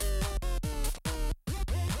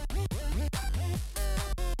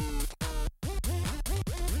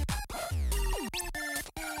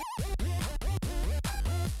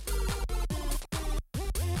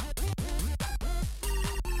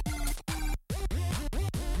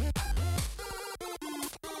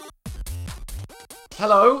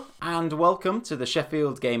Hello and welcome to the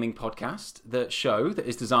Sheffield Gaming Podcast, the show that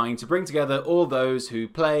is designed to bring together all those who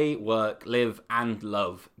play, work, live and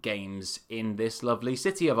love games in this lovely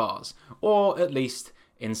city of ours, or at least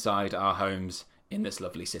inside our homes in this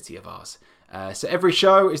lovely city of ours. So every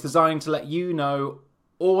show is designed to let you know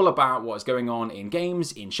all about what's going on in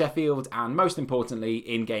games in Sheffield, and most importantly,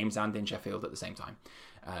 in games and in Sheffield at the same time.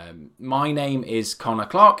 My name is Connor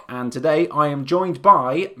Clark, and today I am joined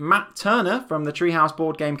by Matt Turner from the Treehouse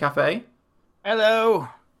Board Game Cafe. Hello.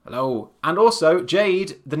 Hello. And also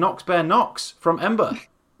Jade, the Knox Bear Knox from Ember.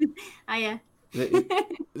 Hiya.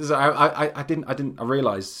 So I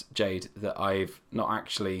realised, Jade, that I've not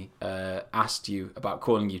actually asked you about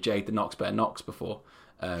calling you Jade, the Knox Bear Knox before.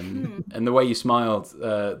 And the way you smiled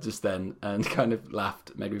just then and kind of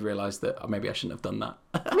laughed made me realise that maybe I shouldn't have done that.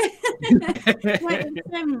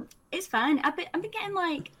 It's fine. I've been getting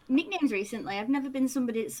like nicknames recently. I've never been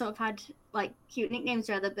somebody that sort of had like cute nicknames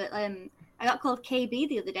rather, but I got called KB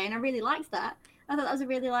the other day and I really liked that. I thought that was a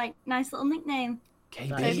really like nice little nickname. KB.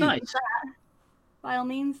 So That's nice. That, by all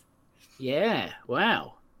means. Yeah.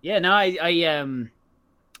 Wow. Yeah. No, I've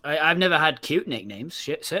never had cute nicknames.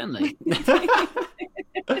 Shit, certainly.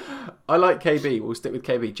 I like KB. We'll stick with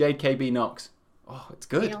KB. Jade KB Knox. Oh, it's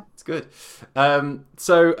good. Deal. It's good.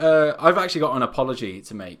 So I've actually got an apology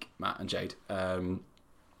to make, Matt and Jade.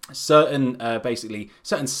 Certain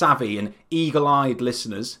savvy and eagle-eyed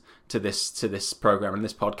listeners to this program and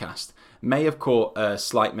this podcast may have caught a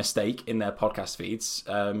slight mistake in their podcast feeds.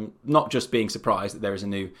 Not just being surprised that there is a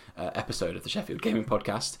new episode of the Sheffield Gaming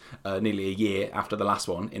Podcast nearly a year after the last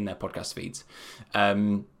one in their podcast feeds.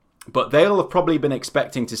 But they'll have probably been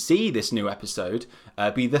expecting to see this new episode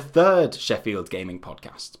be the third Sheffield Gaming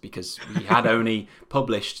Podcast, because we had only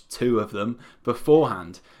published 2 of them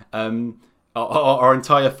beforehand. Our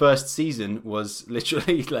entire first season was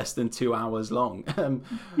literally less than 2 hours long.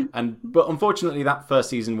 But unfortunately, that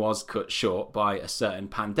first season was cut short by a certain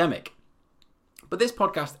pandemic. But this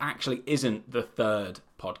podcast actually isn't the third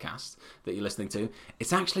podcast that you're listening to.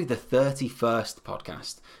 It's actually the 31st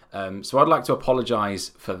podcast. So I'd like to apologise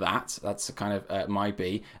for that. That's kind of my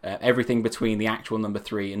B. Everything between the actual number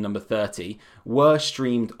 3 and number 30 were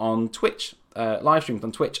streamed on Twitch. Live streamed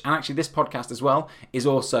on Twitch, and actually this podcast as well is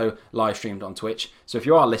also live streamed on Twitch. So if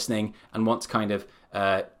you are listening and want to kind of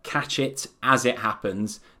catch it as it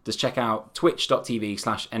happens, just check out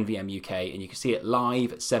twitch.tv/NVMUK and you can see it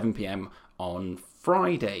live at 7 p.m. on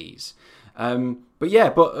Fridays.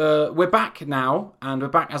 But we're back now, and we're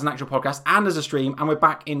back as an actual podcast and as a stream, and we're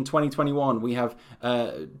back in 2021. We have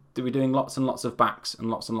we're doing lots and lots of backs and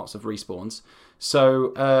lots of respawns.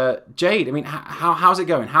 So Jade, I mean, how's it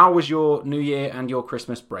going? How was your New Year and your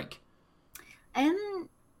Christmas break? I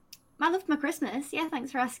loved my Christmas. Yeah,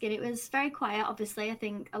 thanks for asking. It was very quiet, obviously. I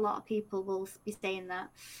think a lot of people will be saying that.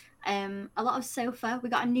 A lot of sofa. We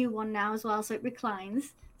got a new one now as well, so it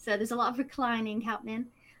reclines. So there's a lot of reclining happening.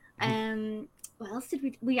 What else did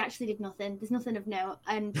we? We actually did nothing. There's nothing of note.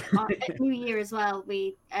 And at New Year as well,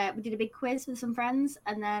 we did a big quiz with some friends,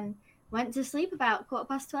 and then went to sleep about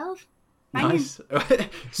 12:15. Nice.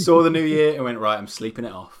 Saw the New Year and went, right, I'm sleeping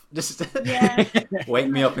it off. Just wake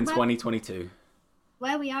me up in 2022.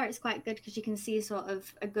 Where we are, it's quite good because you can see sort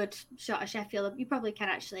of a good shot of Sheffield. You probably can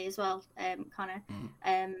actually as well, Connor.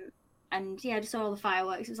 And yeah, I just saw all the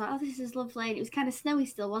fireworks. It was like, oh, this is lovely. And it was kind of snowy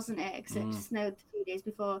still, wasn't it? Except it snowed a few days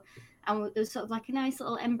before. And there was sort of like a nice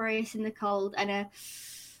little embrace in the cold. And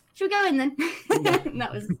should we go in then?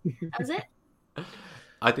 that was it.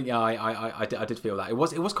 I think I did feel that it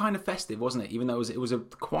was kind of festive, wasn't it? Even though it was the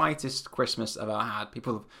quietest Christmas I've ever had.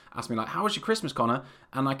 People have asked me like, "How was your Christmas, Connor?"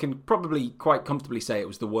 And I can probably quite comfortably say it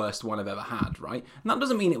was the worst one I've ever had. Right? And that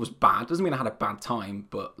doesn't mean it was bad. Doesn't mean I had a bad time.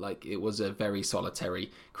 But like, it was a very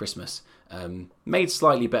solitary Christmas. Made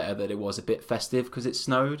slightly better that it was a bit festive because it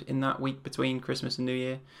snowed in that week between Christmas and New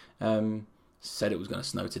Year. Said it was going to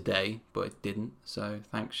snow today, but it didn't. So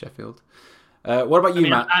thanks, Sheffield. What about you,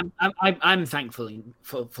 Matt? I'm thankful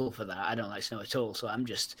for that. I don't like snow at all, so I'm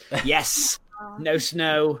just yes, no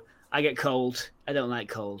snow. I get cold. I don't like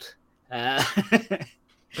cold. Well,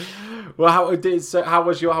 how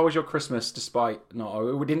was your Christmas? Despite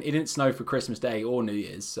it didn't snow for Christmas Day or New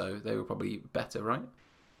Year's, so they were probably better, right?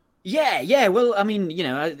 Yeah. Well, I mean, you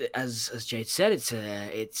know, as Jade said,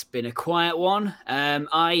 it's been a quiet one.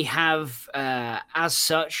 I have, as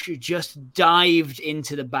such, just dived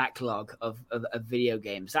into the backlog of video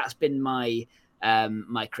games. That's been my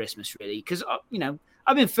my Christmas, really, because you know,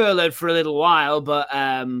 I've been furloughed for a little while, but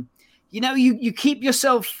you know, you keep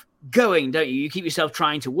yourself going, don't you? You keep yourself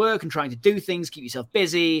trying to work and trying to do things, keep yourself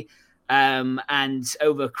busy. And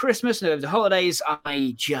over Christmas and over the holidays,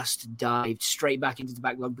 I just dived straight back into the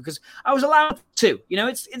backlog because I was allowed to.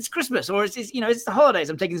 It's Christmas, or it's it's the holidays.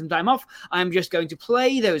 I'm taking some time off. I'm just going to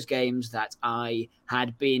play those games that I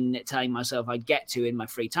had been telling myself I'd get to in my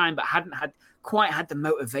free time, but hadn't quite had the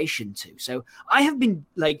motivation to. So I have been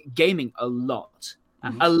gaming a lot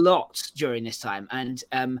during this time, and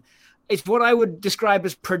it's what I would describe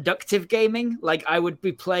as productive gaming. I've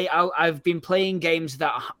been playing games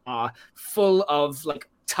that are full of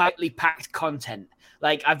tightly packed content.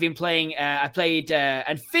 I've been playing, I played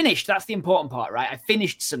and finished. That's the important part, right? I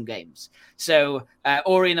finished some games. So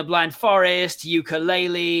Ori and the Blind Forest,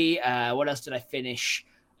 Yooka-Laylee. What else did I finish?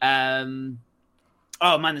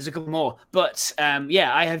 Oh man, there's a couple more. But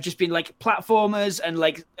I have just been platformers and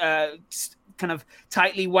kind of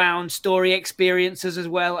tightly wound story experiences as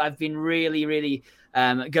well. I've been really, really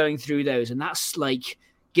going through those, and that's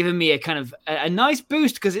given me a kind of a nice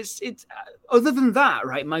boost because it's other than that,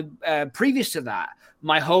 right? My previous to that,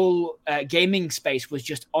 my whole gaming space was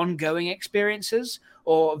just ongoing experiences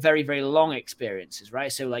or very, very long experiences,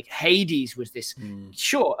 right? So Hades was this,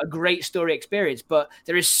 sure, a great story experience, but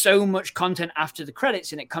there is so much content after the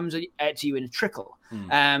credits and it comes to you in a trickle.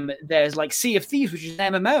 There's Sea of Thieves, which is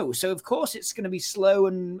an MMO. So of course it's going to be slow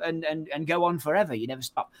and go on forever. You never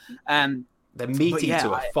stop. They're meaty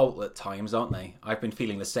to a fault at times, aren't they? I've been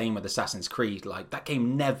feeling the same with Assassin's Creed. That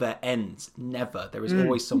game never ends. Never. There is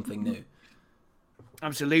always something new.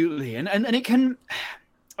 Absolutely. And it can...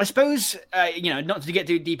 I suppose, not to get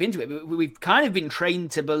too deep into it, but we've kind of been trained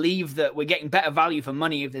to believe that we're getting better value for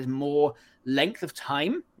money if there's more length of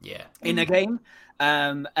time in a game.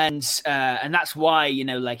 And that's why,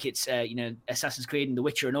 it's, Assassin's Creed and The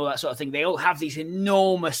Witcher and all that sort of thing. They all have these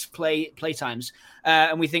enormous play times.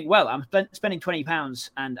 And we think, well, I'm spending £20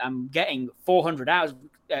 and I'm getting 400 hours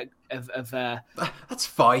of that's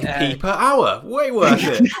 5p per hour. Way worth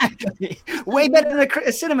it. Way better than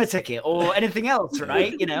a cinema ticket or anything else,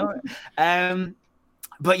 right?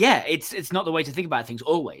 But yeah, it's not the way to think about things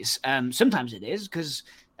always. Sometimes it is because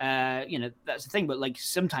that's the thing. But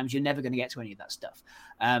sometimes you're never going to get to any of that stuff.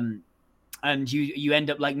 And you end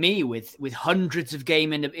up like me with hundreds of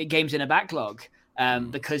games in a backlog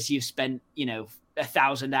because you've spent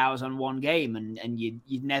 1,000 hours on one game and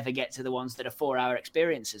you'd never get to the ones that are 4-hour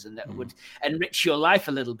experiences and that would enrich your life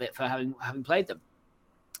a little bit for having played them.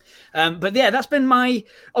 But yeah, that's been my,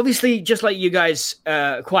 obviously, just like you guys,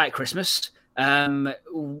 quiet Christmas.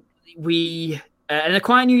 We and a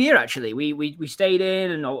quiet New Year, actually. We stayed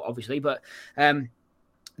in and obviously, but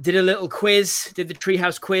did a little quiz, did the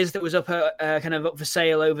Treehouse quiz that was up kind of up for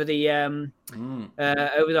sale over the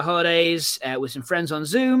holidays with some friends on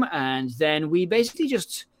Zoom, and then we basically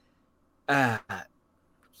just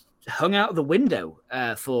hung out the window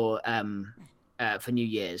for New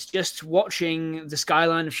Year's, just watching the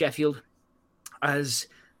skyline of Sheffield as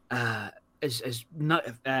kind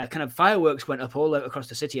of fireworks went up all across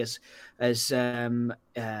the city as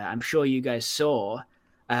I'm sure you guys saw.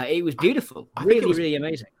 It was beautiful, really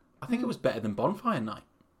amazing. I think it was better than Bonfire Night,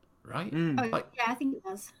 right? Yeah, I think it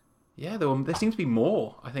was. Yeah, there seemed to be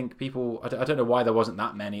more. I think people. I don't know why there wasn't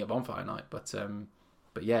that many at Bonfire Night, but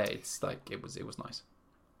yeah, it's it was nice.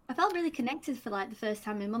 I felt really connected for the first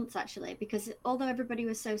time in months, actually, because although everybody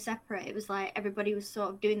was so separate, it was everybody was sort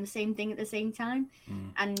of doing the same thing at the same time.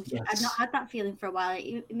 And yes. I'd not had that feeling for a while.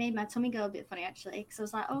 It made my tummy go a bit funny, actually, because I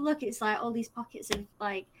was like, oh, look, it's all these pockets of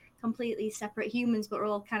completely separate humans, but we're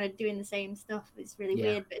all kind of doing the same stuff. It's really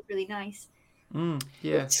weird, but it's really nice.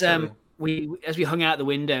 Yeah. It's, as we hung out the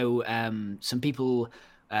window, some people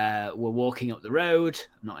were walking up the road.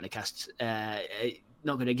 I'm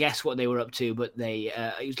not going to guess what they were up to, but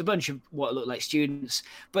it was a bunch of what looked like students,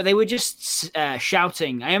 but they were just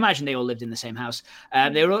shouting. I imagine they all lived in the same house.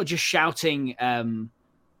 They were all just shouting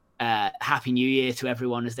Happy New Year to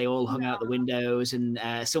everyone as they all hung out the windows, and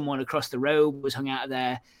someone across the road was hung out of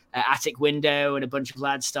their attic window, and a bunch of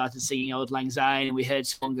lads started singing Auld Lang Syne, and we heard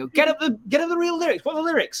someone go, get up the real lyrics. What are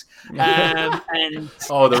the lyrics? And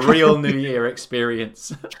the real New Year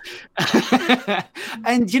experience.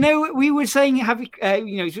 And we were saying Happy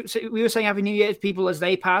New Year to people as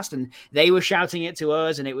they passed, and they were shouting it to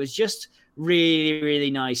us, and it was just really,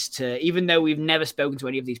 really nice to, even though we've never spoken to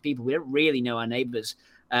any of these people, we don't really know our neighbors,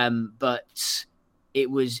 but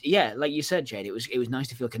it was, like you said, Jade, it was nice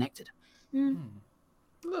to feel connected.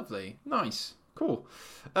 Lovely. Nice. Cool.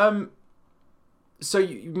 So,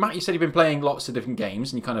 Matt, you said you've been playing lots of different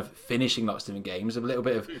games and you're kind of finishing lots of different games. A little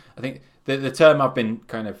bit of, I think, the term I've been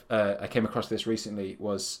kind of, I came across this recently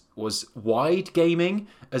was wide gaming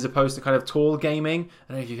as opposed to kind of tall gaming.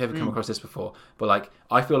 I don't know if you've ever come across this before, but like,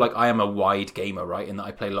 I feel like I am a wide gamer, right? In that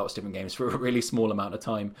I play lots of different games for a really small amount of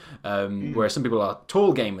time. Whereas some people are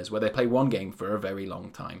tall gamers where they play one game for a very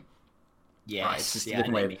long time. Yes. Right? It's just a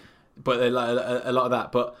different way. But a lot of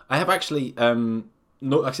that. But I have actually...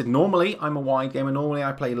 like I said, normally I'm a wide gamer. Normally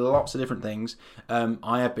I play lots of different things.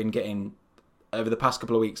 I have been getting, over the past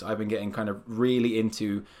couple of weeks, I've been getting kind of really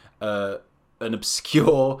into an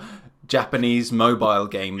obscure Japanese mobile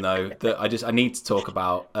game, though, that I need to talk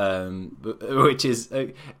about, which is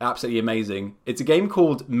absolutely amazing. It's a game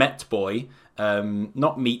called Met Boy.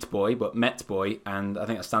 Not Meat Boy, but Met Boy, and I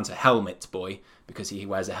think that stands for Helmet Boy, because he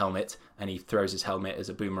wears a helmet and he throws his helmet as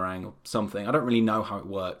a boomerang or something. I don't really know how it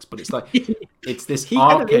works, but it's like it's this he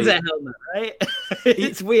arcade. Kind of is a helmet, right?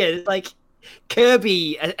 It's weird. It's like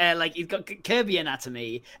Kirby, like he's got Kirby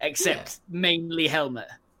anatomy, except mainly helmet.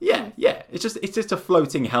 Yeah. It's just a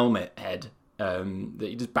floating helmet head. That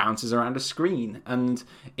he just bounces around a screen, and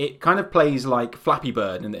it kind of plays like Flappy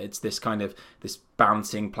Bird, and it's this kind of this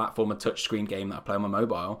bouncing platformer touchscreen game that I play on my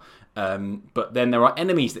mobile. But then there are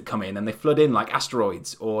enemies that come in and they flood in like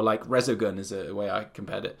asteroids or like Resogun is a way I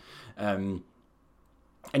compared it. And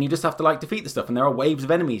you just have to like defeat the stuff, and there are waves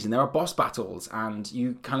of enemies and there are boss battles, and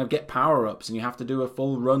you kind of get power-ups, and you have to do a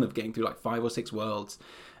full run of getting through like 5 or 6 worlds.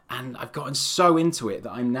 And I've gotten so into it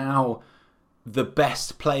that I'm now the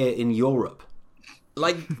best player in Europe.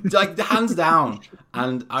 Like hands down,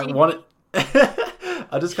 and I want it.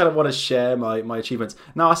 I just kind of want to share my achievements.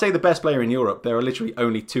 Now, I say the best player in Europe. There are literally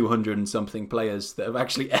only 200 and something players that have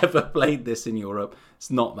actually ever played this in Europe. It's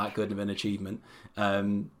not that good of an achievement.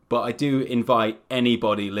 But I do invite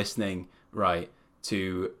anybody listening, right,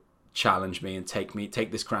 to challenge me and take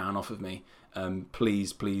this crown off of me.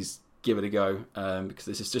 Please give it a go, because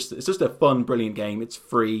it's just a fun, brilliant game. It's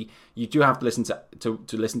free. You do have to listen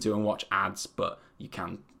to and watch ads, but you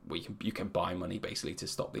can buy money basically to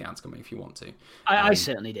stop the ads coming if you want to. I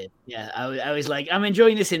certainly did. Yeah, I was like, I'm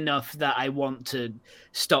enjoying this enough that I want to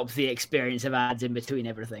stop the experience of ads in between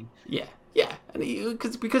everything. Yeah, and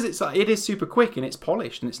because it's like, it is super quick and it's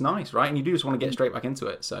polished and it's nice, right? And you do just want to get straight back into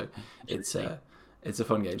it. So it's a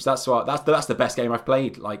fun game. So that's the best game I've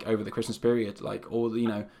played like over the Christmas period. Like all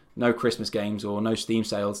the, no Christmas games or no Steam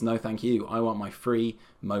sales. No, thank you. I want my free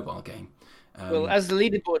mobile game. Well, as the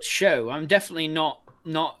leaderboards show, I'm definitely not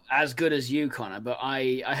as good as you, Connor, but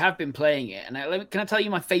I have been playing it. And can I tell you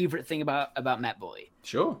my favorite thing about Met Boy?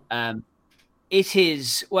 Sure. It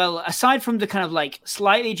is, well, aside from the kind of like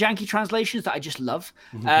slightly janky translations that I just love,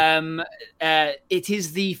 it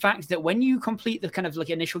is the fact that when you complete the kind of like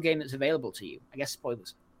initial game that's available to you, I guess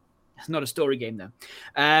spoilers. It's not a story game though.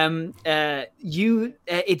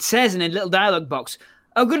 It says in a little dialogue box,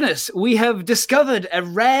 "Oh goodness, we have discovered a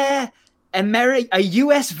rare a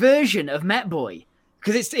US version of Met Boy."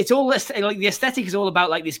 Because it's all like the aesthetic is all about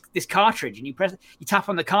like this cartridge, and you tap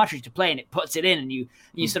on the cartridge to play, and it puts it in, and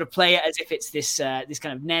you sort of play it as if it's this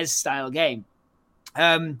kind of NES style game.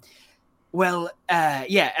 As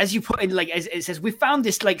you put in, like, as it says, we found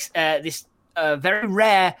this this very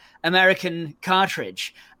rare American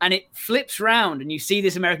cartridge, and it flips round, and you see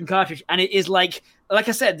this American cartridge, and it is like I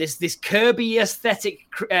said, this Kirby aesthetic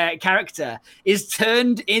character is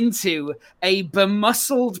turned into a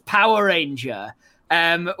bemuscled Power Ranger.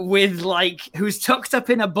 With who's tucked up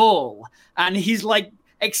in a ball, and he's like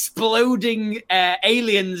exploding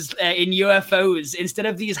aliens in UFOs instead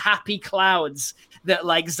of these happy clouds that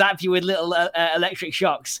like zap you with little electric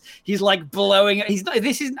shocks. He's like blowing. He's not.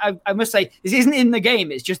 This isn't. I must say, this isn't in the game.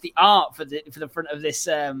 It's just the art for the front of this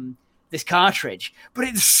this cartridge. But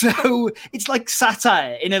it's like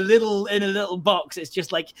satire in a little box. It's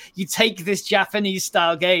just like you take this Japanese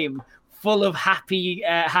style game full of happy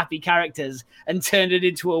characters and turned it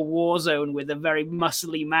into a war zone with a very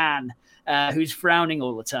muscly man who's frowning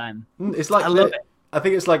all the time. It's like I love it. I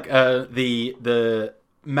think it's like the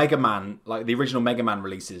Mega Man, like the original Mega Man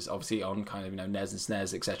releases, obviously on kind of NES and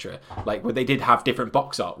SNES, etc. Like where they did have different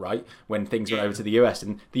box art, right? When things went over to the US,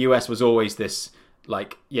 and the US was always this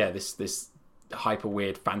this hyper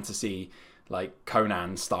weird fantasy, like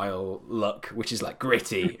Conan style look, which is like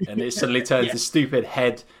gritty, and it suddenly turns the stupid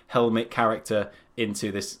head helmet character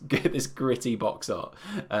into this gritty box art.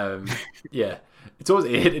 It's always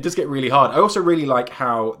it does get really hard. I also really like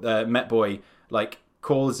how Met Boy like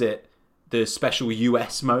calls it the special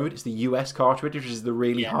US mode. It's the US cartridge, which is the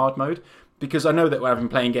really hard mode. Because I know that when I've been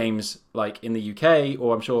playing games like in the UK,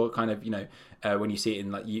 or I'm sure kind of when you see it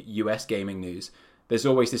in like US gaming news, there's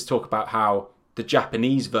always this talk about how the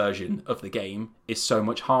Japanese version of the game is so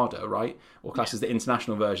much harder, right? Or classed as the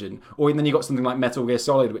international version. Or then you got something like Metal Gear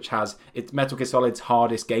Solid, which has Metal Gear Solid's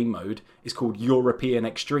hardest game mode is called European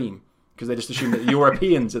Extreme, because they just assume that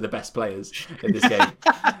Europeans are the best players in this game,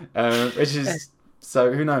 which is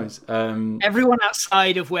so who knows. Everyone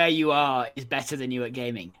outside of where you are is better than you at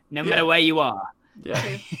gaming, no matter where you are.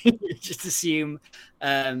 Yeah, just assume.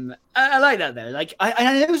 I like that though. Like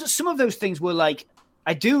I know some of those things were like.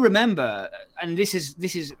 I do remember, and this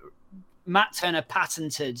is Matt Turner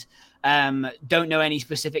patented. Don't know any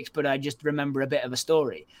specifics, but I just remember a bit of a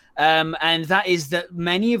story, and that is that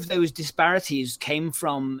many of those disparities came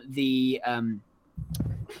from the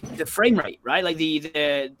frame rate, right? Like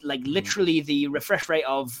the literally the refresh rate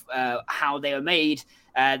of how they were made.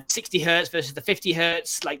 60 hertz versus the 50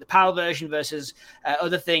 hertz, like the PAL version versus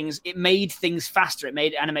other things. It made things faster. It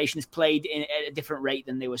made animations played at a different rate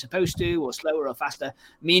than they were supposed to, or slower or faster,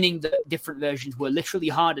 meaning that different versions were literally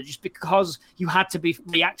harder just because you had to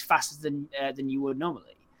react faster than you would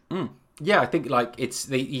normally. Yeah, I think like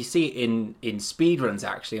you see it in speedruns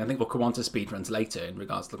actually. I think we'll come on to speedruns later in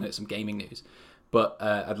regards to looking at some gaming news. But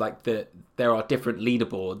I'd like there are different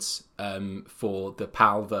leaderboards for the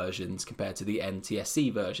PAL versions compared to the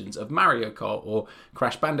NTSC versions of Mario Kart or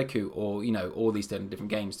Crash Bandicoot or all these different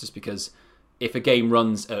games. Just because if a game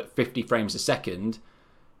runs at 50 frames a second,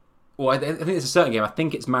 or I think there's a certain game. I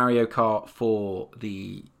think it's Mario Kart for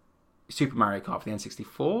the Super Mario Kart for the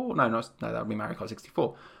N64. No, that would be Mario Kart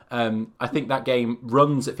 64. I think that game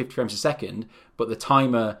runs at 50 frames a second, but the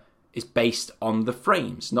timer is based on the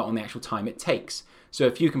frames, not on the actual time it takes. So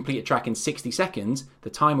if you complete a track in 60 seconds, the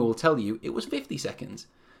timer will tell you it was 50 seconds,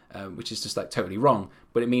 which is just like totally wrong.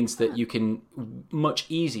 But it means that you can much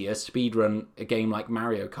easier speedrun a game like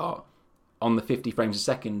Mario Kart on the 50 frames a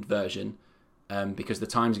second version, because the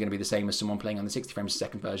times are going to be the same as someone playing on the 60 frames a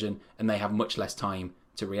second version, and they have much less time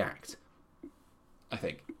to react, I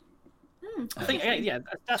think. I think, yeah,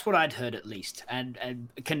 that's what I'd heard at least, and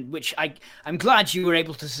which I'm glad you were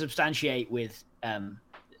able to substantiate with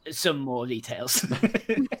some more details.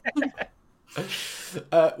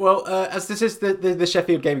 As this is the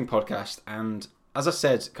Sheffield Gaming Podcast, and as I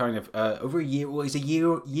said, kind of over a year, well, it's a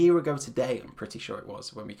year ago today. I'm pretty sure it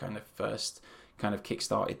was when we kind of first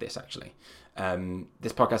kick-started this. Actually,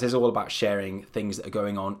 this podcast is all about sharing things that are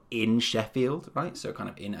going on in Sheffield, right? So kind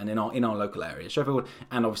of in our local area, Sheffield,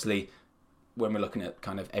 and obviously, when we're looking at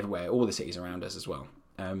kind of everywhere, all the cities around us as well,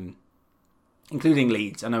 including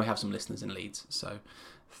Leeds. I know we have some listeners in Leeds, so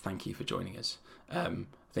thank you for joining us. I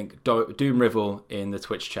think Doom Rivel in the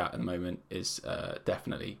Twitch chat at the moment is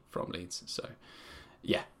definitely from Leeds. So,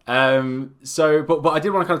 yeah. But I did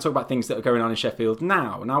want to kind of talk about things that are going on in Sheffield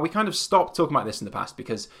now. Now, we kind of stopped talking about this in the past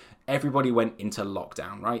because everybody went into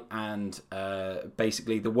lockdown, right? And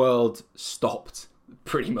basically the world stopped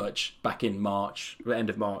pretty much back in March, end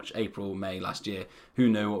of March, April, May last year. Who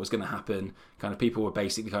knew what was going to happen? Kind of people were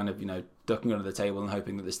basically kind of, ducking under the table and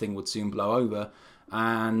hoping that this thing would soon blow over.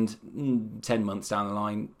 And 10 months down the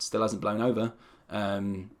line, still hasn't blown over.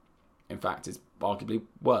 In fact, it's arguably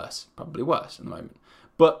worse, probably worse at the moment.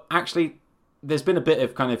 But actually, there's been a bit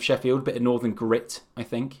of kind of Sheffield, a bit of northern grit, I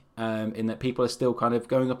think, in that people are still kind of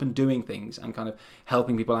going up and doing things and kind of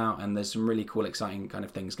helping people out. And there's some really cool, exciting kind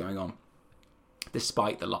of things going on,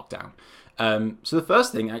 despite the lockdown. So the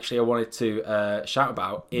first thing actually I wanted to shout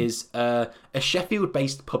about is a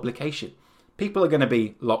Sheffield-based publication. People are going to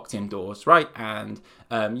be locked indoors, right? And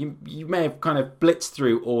you may have kind of blitzed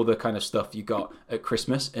through all the kind of stuff you got at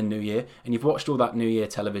Christmas and New Year, and you've watched all that New Year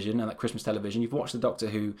television and that Christmas television. You've watched the Doctor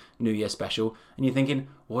Who New Year special, and you're thinking,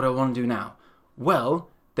 what do I want to do now? Well,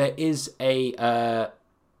 there is a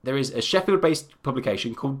Sheffield-based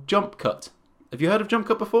publication called Jump Cut. Have you heard of Jump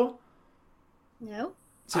Cut before? No.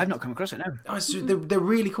 So, I've not come across it, no. Oh, so they're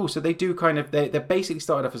really cool. So they do kind of, they're basically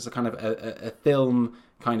started off as a kind of a film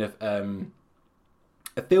kind of,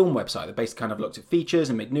 a film website that basically kind of looked at features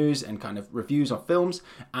and made news and kind of reviews of films,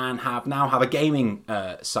 and now have a gaming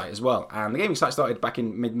site as well. And the gaming site started back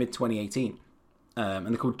in mid 2018, and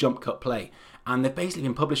they're called Jump Cut Play. And they've basically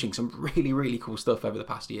been publishing some really, really cool stuff over the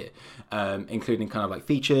past year, including kind of like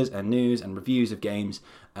features and news and reviews of games.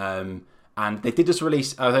 And they did just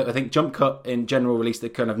release, I think Jump Cut in general released a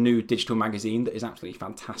kind of new digital magazine that is absolutely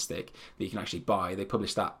fantastic that you can actually buy. They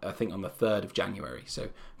published that, I think, on the 3rd of January, so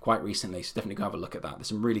quite recently. So definitely go have a look at that. There's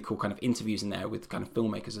some really cool kind of interviews in there with kind of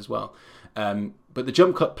filmmakers as well. But the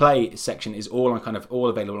Jump Cut Play section is all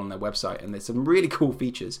available on their website, and there's some really cool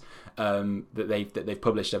features that they've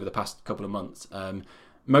published over the past couple of months.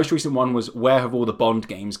 Most recent one was Where Have All the Bond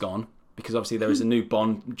Games Gone? Because obviously there is a new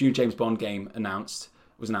James Bond game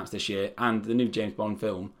was announced this year, and the new James Bond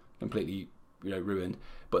film completely ruined.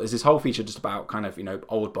 But there's this whole feature just about kind of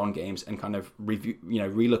old Bond games and kind of review,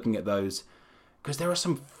 re-looking at those, because there are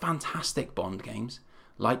some fantastic Bond games,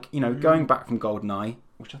 like going back from GoldenEye,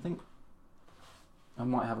 which I think I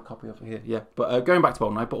might have a copy of it here. Yeah, but going back to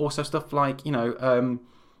GoldenEye, but also stuff like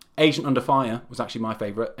Agent Under Fire was actually my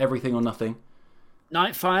favourite. Everything or Nothing.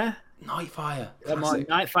 Nightfire.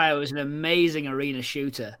 Nightfire was an amazing arena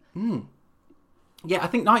shooter. Yeah, I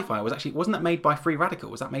think Nightfire wasn't that made by Free Radical?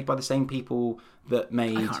 Was that made by the same people that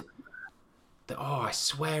made? I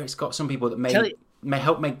swear it's got some people that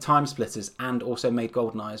help make Time Splitters and also made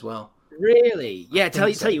GoldenEye as well. Really? Yeah. Tell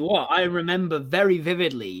you what, I remember very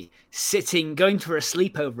vividly going for a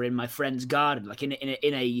sleepover in my friend's garden, like in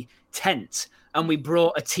a tent, and we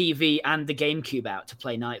brought a TV and the GameCube out to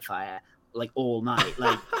play Nightfire. Like all night,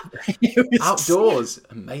 like outdoors,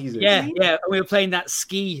 amazing. Yeah. And we were playing that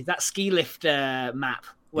ski lift map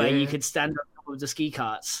where you could stand on top of the ski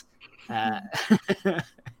carts.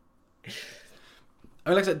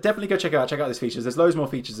 Like I said, definitely go check out these features. There's loads more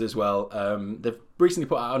features as well. They've recently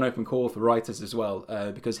put out an open call for writers as well,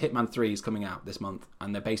 because Hitman 3 is coming out this month,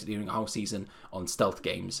 and they're basically doing a whole season on stealth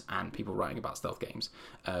games and people writing about stealth games.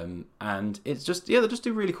 And it's just, they just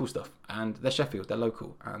do really cool stuff. And they're Sheffield, they're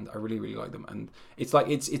local, and I really, really like them. And it's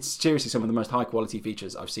seriously some of the most high quality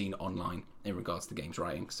features I've seen online in regards to games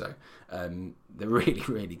writing. So they're really,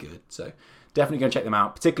 really good. So definitely go and check them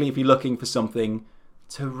out, particularly if you're looking for something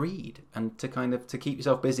to read and to keep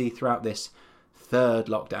yourself busy throughout this third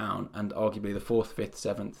lockdown, and arguably the 4th, 5th,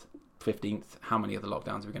 7th, 15th. How many other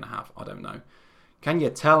lockdowns are we going to have? I don't know. Can you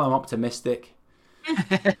tell I'm optimistic?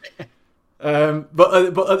 But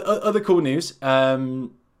other cool news.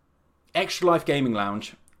 Extra Life Gaming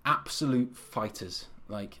Lounge, absolute fighters.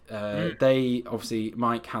 They obviously,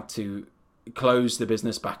 Mike had to close the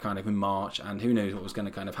business back kind of in March, and who knows what was going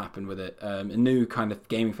to kind of happen with it. A new kind of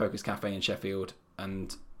gaming focused cafe in Sheffield.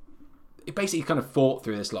 And it basically kind of fought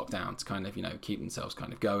through this lockdown to kind of, keep themselves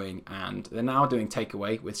kind of going. And they're now doing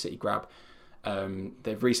takeaway with City Grab.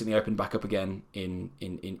 They've recently opened back up again in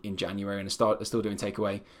January, and they're still doing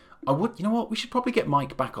takeaway. You know what? We should probably get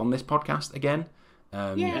Mike back on this podcast again.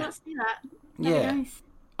 Let's do that. That'd be nice.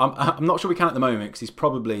 I'm not sure we can at the moment because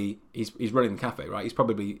he's running the cafe, right? He's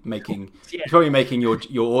probably making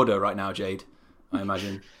your order right now, Jade. I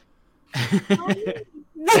imagine.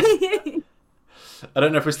 I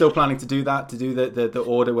don't know if we're still planning to do that, to do the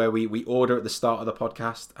order where we order at the start of the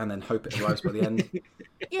podcast and then hope it arrives by the end.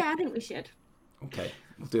 Yeah, I think we should. Okay,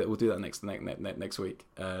 we'll do that next week.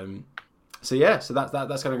 So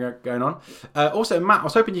that's kind of going on. Also, Matt, I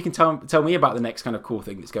was hoping you can tell me about the next kind of cool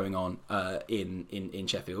thing that's going on in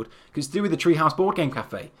Sheffield, because it's to do with the Treehouse Board Game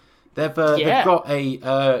Cafe. They've got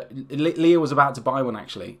a Leah was about to buy one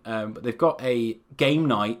actually, but they've got a game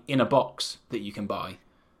night in a box that you can buy.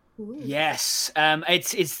 Yes,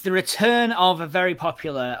 it's the return of a very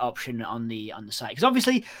popular option on the site, because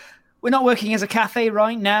obviously we're not working as a cafe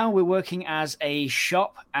right now. We're working as a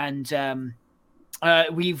shop, and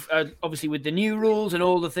we've obviously, with the new rules and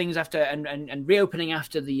all the things after and reopening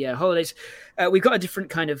after the holidays, we've got a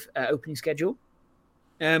different kind of opening schedule.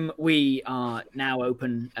 We are now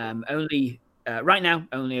open only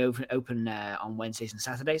open on Wednesdays and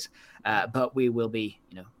Saturdays, but we will be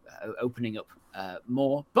opening up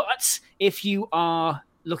more. But if you are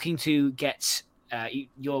looking to get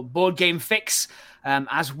your board game fix,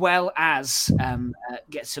 as well as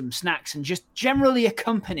get some snacks and just generally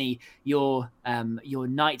accompany your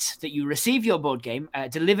night that you receive your board game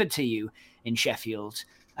delivered to you in Sheffield,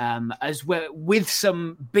 as well with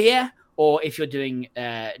some beer. Or if you're doing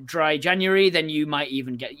dry January, then you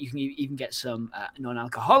can even get some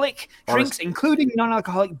non-alcoholic drinks, including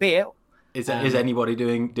non-alcoholic beer. Is anybody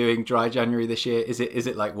doing dry January this year? Is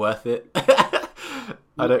it like worth it?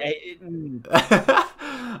 I don't.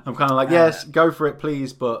 I'm kind of like, yes, go for it,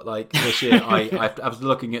 please. But like this year, I was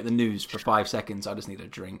looking at the news for 5 seconds. I just need a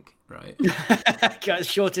drink, right?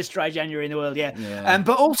 Shortest dry January in the world, yeah.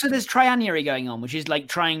 But also there's Triannuary going on, which is like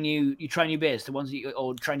trying new beers, the ones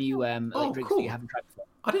or try new drinks cool. that you haven't tried before.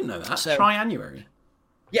 I didn't know that. Triannuary.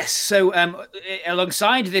 Yes, so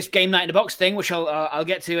alongside this game night in a box thing, which I'll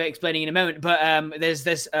get to explaining in a moment, but there's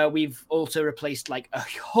this. We've also replaced like a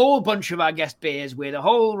whole bunch of our guest beers with a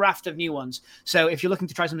whole raft of new ones. So if you're looking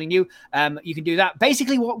to try something new, you can do that.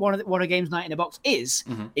 Basically, what a games night in a box is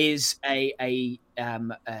a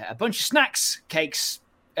bunch of snacks, cakes,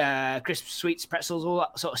 crisps, sweets, pretzels, all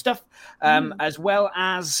that sort of stuff, as well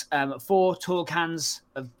as 4 tall cans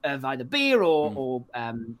of either beer or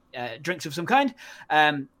drinks of some kind,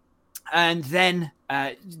 and then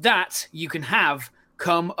that you can have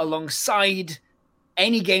come alongside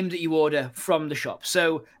any game that you order from the shop.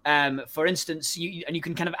 So, for instance, you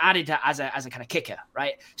can kind of add it as a kind of kicker,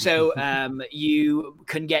 right? So you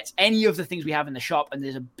can get any of the things we have in the shop, and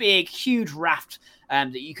there's a big, huge raft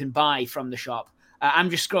that you can buy from the shop. I'm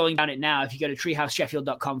just scrolling down it now. If you go to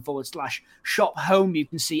treehousesheffield.com/shop home, you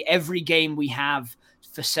can see every game we have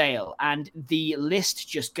for sale, and the list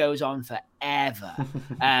just goes on forever.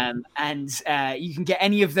 And you can get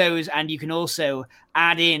any of those, and you can also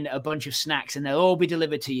add in a bunch of snacks, and they'll all be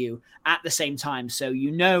delivered to you at the same time. So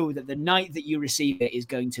you know that the night that you receive it is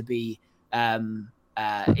going to be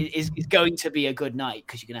is going to be a good night,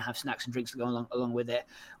 because you're going to have snacks and drinks to go along with it.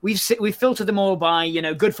 We've filtered them all by,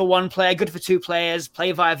 good for one player, good for two players,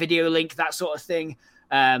 play via video link, that sort of thing,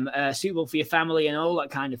 suitable for your family and all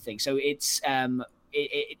that kind of thing. So it's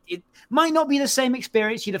it might not be the same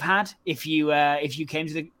experience you'd have had if you came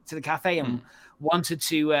to the cafe and wanted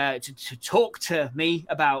to talk to me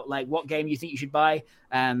about like what game you think you should buy.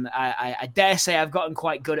 I dare say I've gotten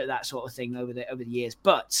quite good at that sort of thing over the years,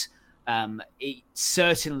 but it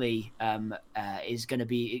certainly is going to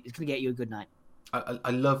get you a good night.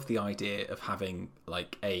 I love the idea of having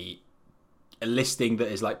like a listing that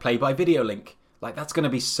is like play by video link. Like that's going to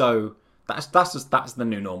be so. That's the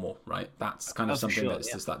new normal, right? That's kind of something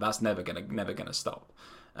just like that's never gonna stop.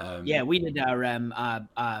 We did our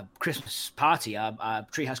Christmas party, our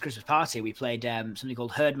Treehouse Christmas party. We played something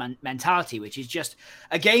called Herd Mentality, which is just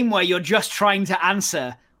a game where you're just trying to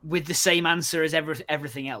answer with the same answer as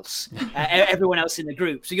everything else, everyone else in the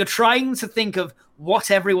group. So you're trying to think of what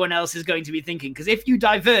everyone else is going to be thinking, because if you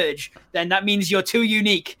diverge, then that means you're too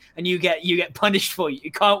unique, and you get punished for it. You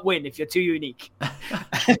can't win if you're too unique.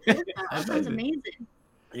 That sounds amazing.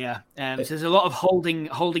 Yeah, so there's a lot of holding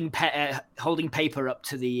paper up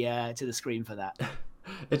to the screen for that.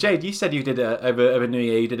 Jade, you said you did over New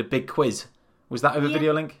Year. You did a big quiz. Was that over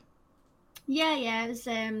video link? Yeah. It was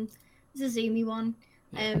a Zoomy one.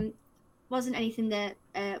 Wasn't anything that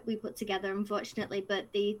we put together, unfortunately, but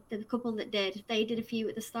the couple that did a few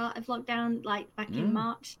at the start of lockdown, like back in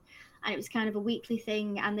March, and it was kind of a weekly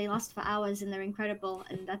thing, and they last for hours, and they're incredible.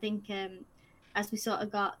 And I think as we sort of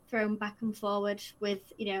got thrown back and forward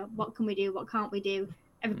with, what can we do, what can't we do,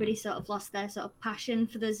 everybody sort of lost their sort of passion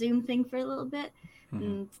for the Zoom thing for a little bit,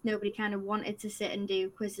 and nobody kind of wanted to sit and do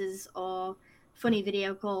quizzes or funny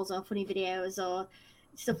video calls or funny videos or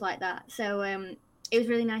stuff like that. So it was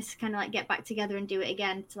really nice to kind of like get back together and do it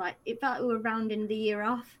again. To like, it felt like we were rounding the year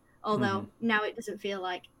off, although now it doesn't feel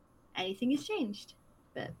like anything has changed.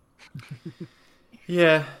 But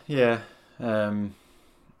yeah.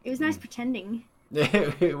 It was nice pretending.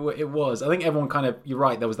 It was. I think everyone kind of. You're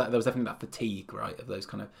right. There was definitely that fatigue, right, of those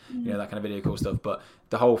kind of that kind of video call stuff. But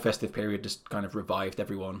the whole festive period just kind of revived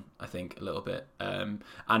everyone, I think, a little bit, and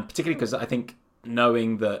particularly because I think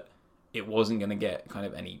knowing that it wasn't going to get kind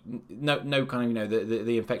of any no kind of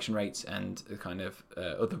the infection rates and the kind of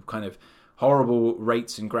other kind of horrible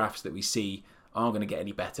rates and graphs that we see aren't going to get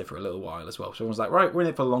any better for a little while as well. So everyone's like, right, we're in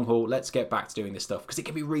it for the long haul. Let's get back to doing this stuff, because it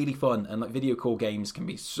can be really fun, and like video call games can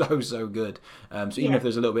be so good. So even if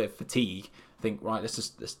there's a little bit of fatigue, think right, let's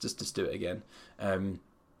just do it again.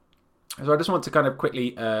 So I just want to kind of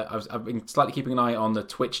quickly, I've been slightly keeping an eye on the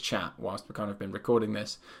Twitch chat whilst we've kind of been recording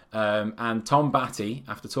this. And Tom Batty,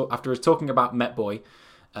 after talking about Met Boy,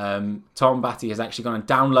 Tom Batty has actually gone and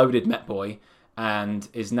downloaded Met Boy and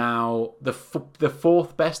is now the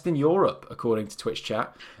fourth best in Europe according to Twitch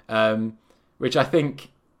chat, which I think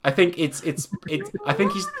he's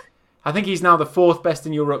now the fourth best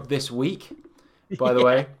in Europe this week. By the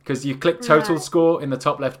way, because you click total score in the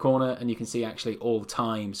top left corner and you can see actually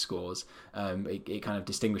all-time scores. It kind of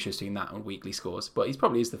distinguishes between that and weekly scores, but he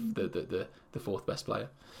probably is the fourth best player.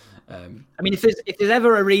 I mean, if there's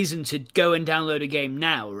ever a reason to go and download a game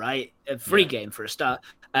now, right, a free game for a start,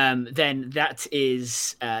 then that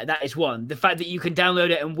is one. The fact that you can download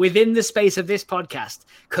it and within the space of this podcast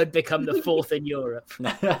could become the fourth in Europe.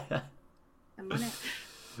 I'm on it.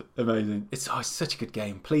 Amazing! It's such a good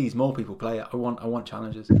game. Please, more people play it. I want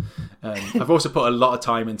challenges. I've also put a lot of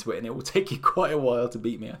time into it, and it will take you quite a while to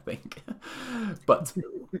beat me, I think. But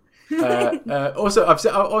also,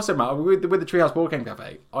 Matt, with the Treehouse Board Game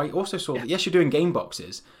Cafe, I also saw that yes, you're doing game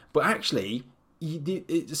boxes, but actually,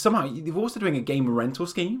 somehow you're also doing a game rental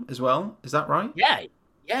scheme as well. Is that right? Yeah,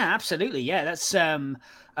 absolutely. Yeah, that's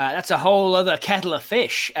a whole other kettle of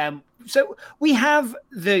fish. So we have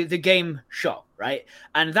the game shop, right?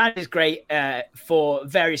 And that is great for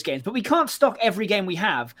various games, but we can't stock every game we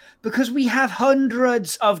have because we have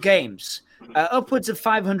hundreds of games, upwards of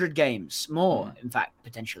 500 games, more, in fact,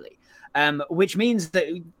 potentially, which means that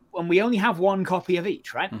when we only have one copy of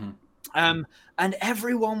each, right? And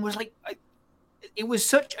everyone was like, it was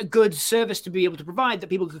such a good service to be able to provide that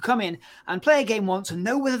people could come in and play a game once and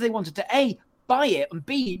know whether they wanted to A, buy it, and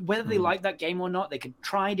B, whether they like that game or not. They could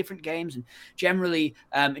try different games and generally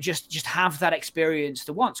just have that experience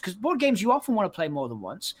the once. Because board games, you often want to play more than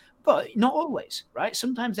once, but not always, right?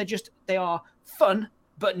 Sometimes they are fun,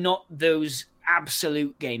 but not those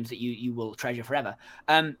absolute games that you will treasure forever.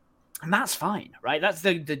 And that's fine, right? That's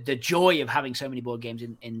the joy of having so many board games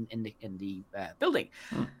in the building.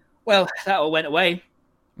 Well, that all went away,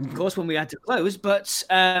 of course, when we had to close. But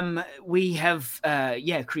we have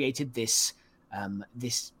created this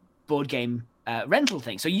board game rental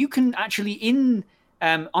thing. So you can actually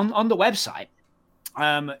on the website.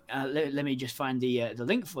 Let me just find the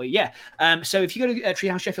link for you. Yeah. So if you go to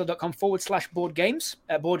treehousesheffield.com/board games,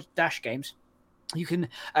 board-games, you can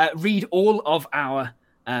read all of our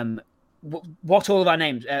what all of our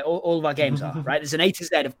names, all of our games are, right? There's an A to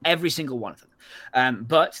Z of every single one of them.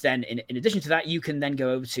 But then in addition to that, you can then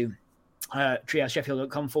go over to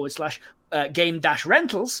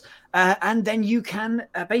treehousesheffield.com/game-rentals, and then you can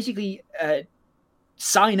basically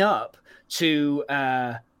sign up to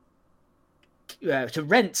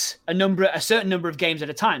rent a certain number of games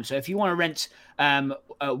at a time. So if you want to rent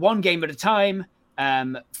one game at a time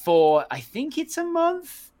for, I think it's a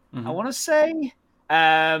month, I want to say.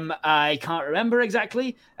 I can't remember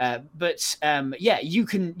exactly, but you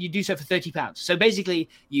do so for £30. So basically,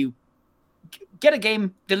 you get a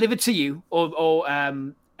game delivered to you, or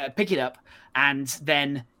pick it up, and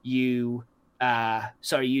then you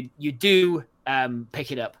do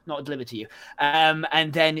pick it up, not delivered to you,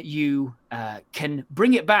 and then you can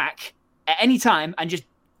bring it back at any time and just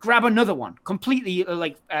grab another one completely,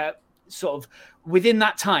 sort of within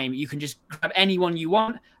that time. You can just grab any one you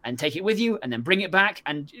want and take it with you, and then bring it back.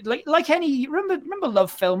 And like any remember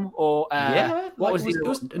Love Film, or it was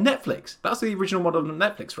Netflix. That's the original model of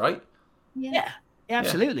Netflix, right? Yeah,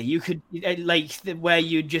 absolutely. You could where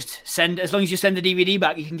you just send, as long as you send the DVD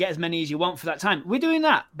back, you can get as many as you want for that time. We're doing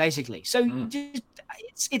that basically. So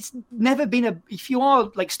it's never been if you are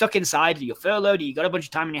like stuck inside, or you're furloughed, or you got a bunch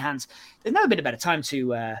of time in your hands, there's never been a better time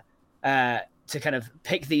to kind of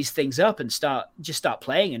pick these things up and start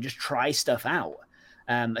playing and just try stuff out.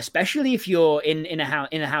 Especially if you're in a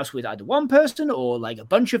house with either one person or like a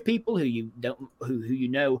bunch of people who you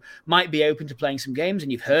know might be open to playing some games,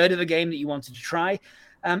 and you've heard of a game that you wanted to try.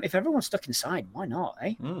 If everyone's stuck inside, why not?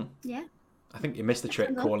 Yeah. I think you missed the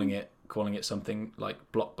trick calling it something like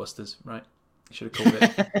Blockbusters, right? You should have called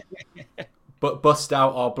it. But bust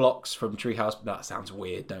out our blocks from Treehouse. That sounds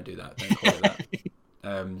weird. Don't do that. Don't call it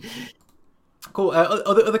that. Cool.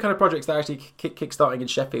 Other kind of projects that are actually kickstarting in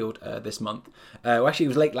Sheffield this month. Actually, it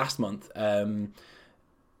was late last month.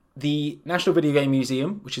 The National Video Game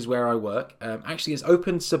Museum, which is where I work, actually has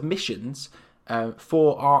opened submissions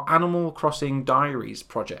for our Animal Crossing Diaries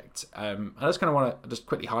project. I just kind of want to just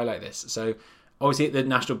quickly highlight this. So, obviously, at the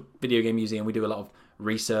National Video Game Museum, we do a lot of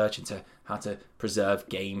research into how to preserve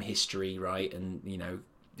game history, right, and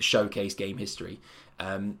showcase game history.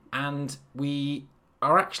 And we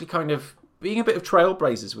are actually kind of being a bit of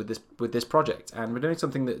trailblazers with this project, and we're doing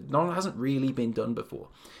something that hasn't really been done before.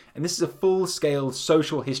 And this is a full-scale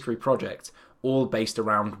social history project, all based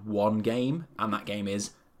around one game, and that game is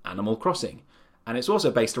Animal Crossing. And it's also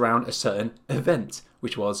based around a certain event,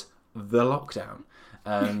 which was the lockdown.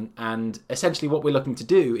 And essentially what we're looking to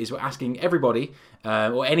do is we're asking everybody,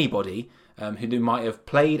 or anybody, who might have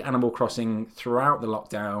played Animal Crossing throughout the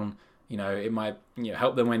lockdown, it might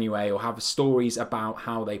help them anyway, or have stories about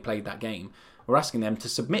how they played that game. We're asking them to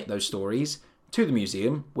submit those stories to the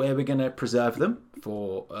museum, where we're going to preserve them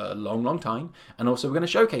for a long, long time, and also we're going to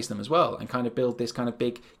showcase them as well, and kind of build this kind of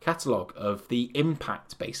big catalogue of the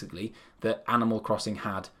impact, basically, that Animal Crossing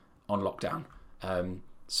had on lockdown.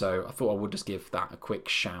 So I thought I would just give that a quick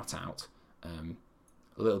shout out, a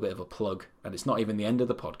little bit of a plug, and it's not even the end of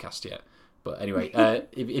the podcast yet. But anyway,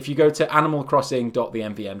 if you go to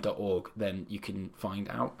animalcrossing.themvm.org, then you can find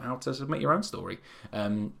out how to submit your own story.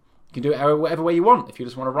 You can do it whatever way you want. If you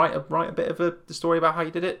just want to write a bit of the story about how you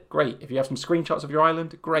did it, great. If you have some screenshots of your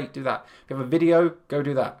island, great, do that. If you have a video, go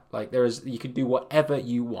do that. You can do whatever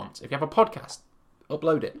you want. If you have a podcast,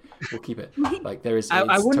 upload it. We'll keep it.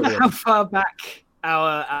 I wonder how far back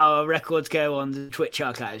our records go on the Twitch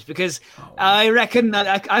archives, because I reckon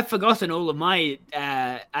that I've forgotten all of my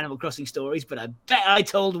Animal Crossing stories, but I bet I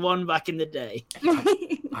told one back in the day.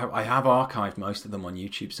 I have archived most of them on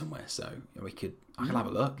YouTube somewhere, so I can have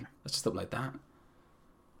a look. Let's just upload that.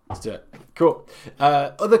 Let's do it. Cool.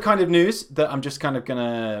 Other kind of news that I'm just kind of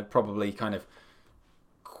gonna probably kind of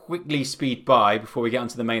quickly speed by before we get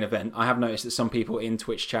onto the main event, I have noticed that some people in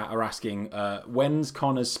Twitch chat are asking, when's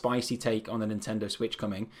Connor's spicy take on the Nintendo Switch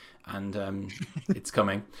coming? And it's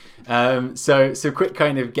coming. So quick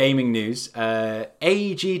kind of gaming news.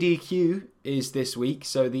 AGDQ is this week,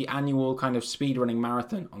 so the annual kind of speedrunning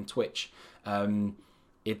marathon on Twitch.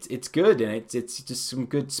 It's good, and it's just some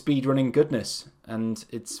good speedrunning goodness, and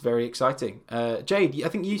it's very exciting. Jade, I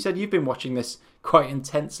think you said you've been watching this quite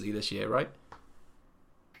intensely this year, right?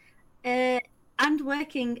 And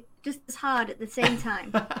working just as hard at the same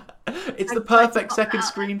time. It's the perfect second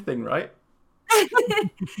screen thing, right?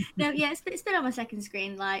 No, yeah, it's been on my second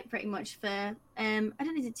screen, like, pretty much for I don't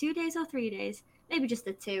know, is it 2 days or 3 days? Maybe just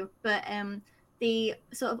the 2. But the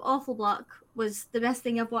sort of Awful Block was the best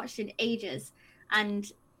thing I've watched in ages,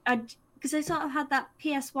 and because I sort of had that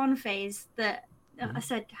PS1 phase that I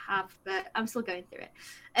said have, but I'm still going through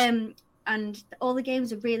it. And all the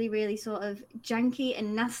games are really, really sort of janky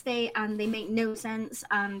and nasty, and they make no sense,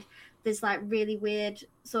 and there's like really weird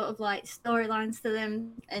sort of like storylines to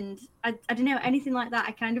them, and I don't know, anything like that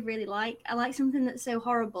I kind of really like. I like something that's so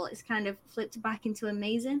horrible it's kind of flipped back into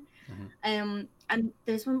amazing. And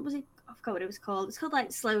there's one, I forgot what it was called. It's called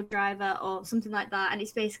like Slow Driver or something like that, and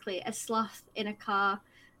it's basically a sloth in a car.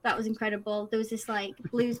 That was incredible. There was this like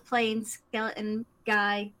blues playing skeleton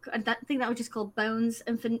guy, and I think that was just called Bones.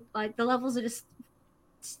 And for like the levels are just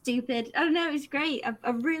stupid. I don't know. It's great.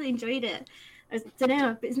 I've really enjoyed it. I don't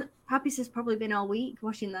know. But Happy's has probably been all week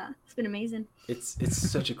watching that. It's been amazing. It's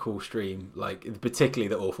such a cool stream. Like particularly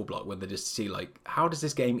the Awful Block, when they just see like, how does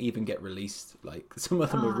this game even get released? Like some of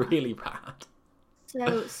them are really bad.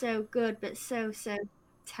 So good, but so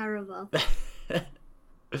terrible.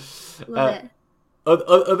 Love it.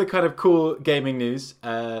 Other kind of cool gaming news.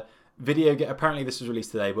 Apparently this was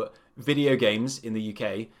released today, but video games in the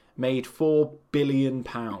UK made £4 billion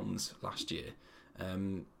last year.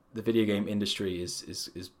 The video game industry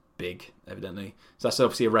is big, evidently. So that's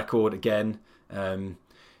obviously a record again.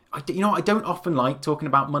 I don't often like talking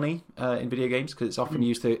about money in video games, because it's often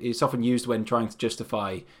used when trying to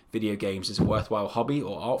justify video games as a worthwhile hobby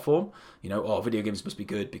or art form. Video games must be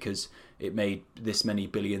good because it made this many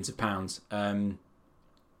billions of pounds.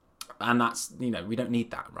 And that's, we don't need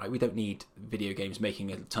that, right? We don't need video games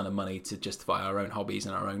making a ton of money to justify our own hobbies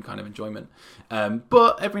and our own kind of enjoyment.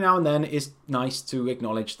 But every now and then it's nice to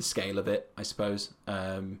acknowledge the scale of it, I suppose.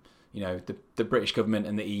 The British government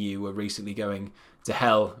and the EU were recently going to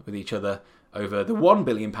hell with each other over the £1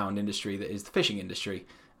 billion industry that is the fishing industry,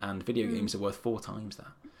 and video games are worth 4 times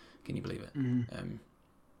that. Can you believe it?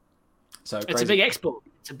 So it's a big export.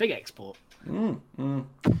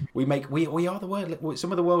 We are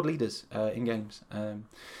some of the world leaders in games. And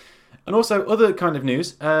also other kind of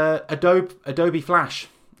news. Adobe Flash,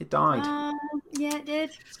 it died. Yeah, it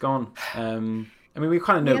did. It's gone. We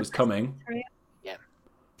kind of knew it was coming. Yeah.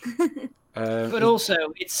 But also,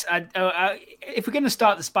 it's if we're going to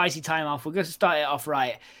start the spicy time off, we're going to start it off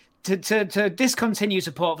right. To discontinue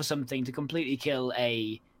support for something, to completely kill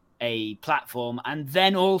a platform, and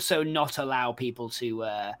then also not allow people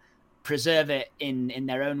to preserve it in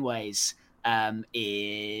their own ways,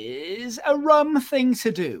 is a rum thing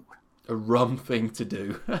to do. A rum thing to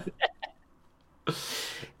do.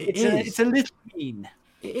 It's a little mean.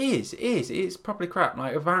 It is. It's probably crap.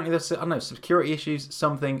 Like, apparently there's, I don't know, security issues,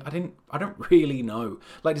 something. I don't really know.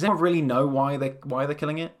 Like, does anyone really know why they're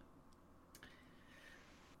killing it?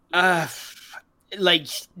 No.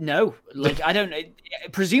 I don't know.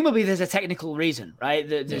 Presumably there's a technical reason, right?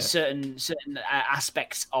 There's certain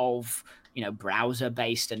aspects of, browser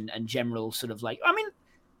based and general sort of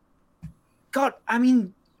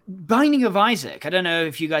Binding of Isaac. I don't know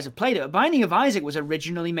if you guys have played it, but Binding of Isaac was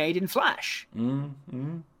originally made in Flash.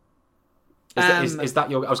 Mm-hmm. Is that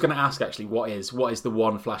your? I was going to ask actually. What is the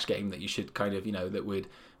one Flash game that you should kind of that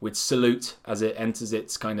would salute as it enters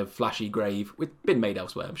its kind of flashy grave? It's been made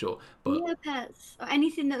elsewhere, I'm sure. But Neopets, or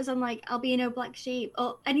anything that was on like Albino Black Sheep,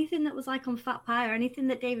 or anything that was like on Fat Pie, or anything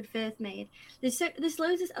that David Firth made. There's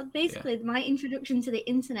loads of basically my introduction to the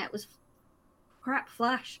internet was crap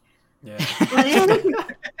Flash. Yeah.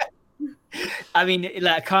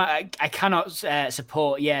 I cannot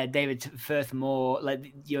support David Firth more.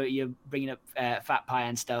 Like you're bringing up Fat Pie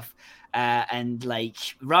and stuff, and like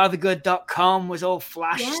rathergood.com was all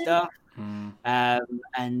Flash stuff.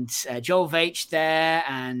 And Joel Veitch there,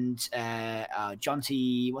 and John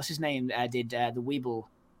T. What's his name? Did the Weeble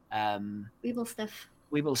stuff.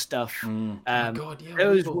 Weeble stuff. Oh God, yeah,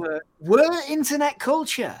 those Weeble. were internet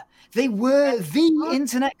culture. They were the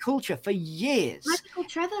internet culture for years. Magical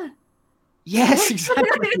Trevor. Yes,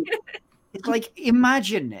 exactly. It's like,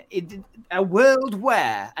 imagine a world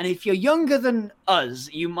where, and if you're younger than us,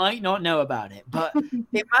 you might not know about it, but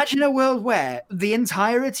imagine a world where the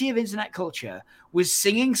entirety of internet culture was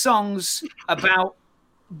singing songs about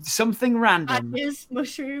something random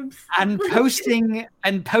mushrooms and posting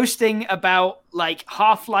about like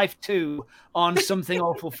Half-Life 2 on something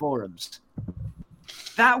awful forums.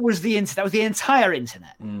 That was the entire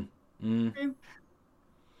internet.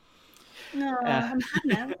 No, I'm sad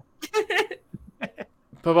now.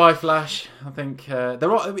 Bye-bye, Flash. I think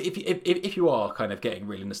there are. If you are kind of getting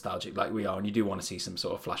really nostalgic like we are, and you do want to see some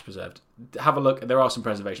sort of Flash preserved, have a look. There are some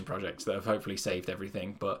preservation projects that have hopefully saved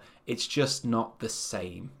everything, but it's just not the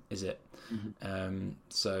same, is it? Mm-hmm.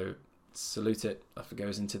 So salute it if it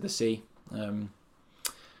goes into the sea.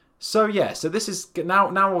 So this is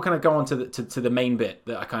now we'll kind of go on to the main bit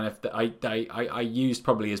that I used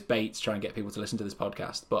probably as bait to try and get people to listen to this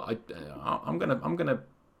podcast, but I'm gonna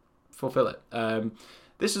fulfill it.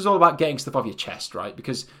 This is all about getting stuff off your chest, right?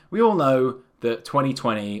 Because we all know that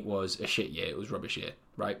 2020 was a shit year. It was a rubbish year,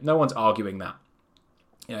 right? No one's arguing that.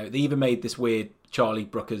 You know, they even made this weird Charlie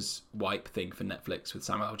Brooker's wipe thing for Netflix with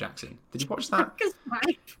Samuel L. Jackson. Did you watch that? Brooker's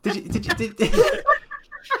wipe. Did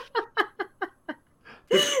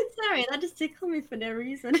Sorry, that just tickled me for no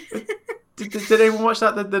reason. Did anyone watch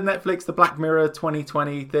that? The Netflix, the Black Mirror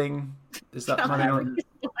 2020 thing? Is that funny?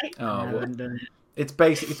 It's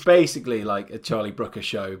basically like a Charlie Brooker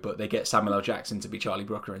show, but they get Samuel L. Jackson to be Charlie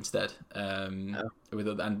Brooker instead,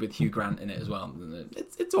 with Hugh Grant in it as well.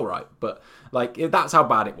 It's all right, but like that's how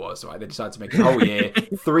bad it was. Right? They decided to make a whole year,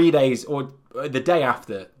 3 days, or the day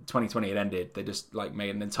after 2020 had ended, they just like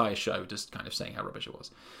made an entire show just kind of saying how rubbish it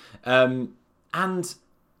was, and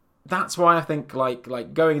that's why I think like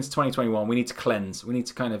going into 2021, we need to cleanse. We need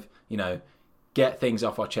to kind of get things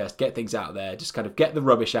off our chest, get things out there, just kind of get the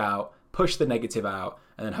rubbish out. Push the negative out,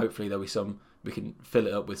 and then hopefully there'll be we can fill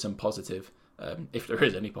it up with some positive, if there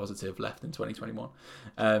is any positive left in 2021.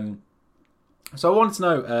 So I wanted to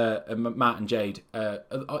know, Matt and Jade,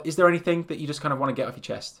 is there anything that you just kind of want to get off your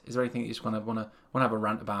chest? Is there anything that you just want to have a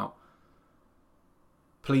rant about?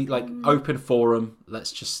 Please, like open forum.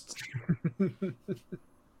 Let's just.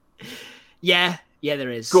 Yeah,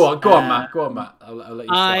 there is. Go on, Matt. I'll let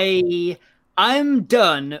you start. I'm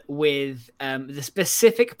done with the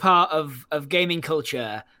specific part of gaming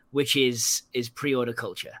culture, which is pre-order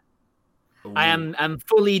culture. Ooh. I'm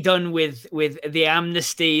fully done with the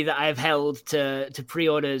amnesty that I've held to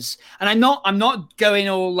pre-orders, and I'm not going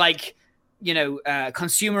all like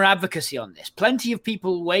consumer advocacy on this. Plenty of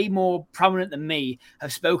people way more prominent than me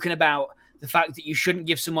have spoken about the fact that you shouldn't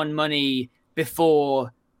give someone money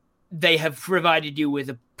before they have provided you with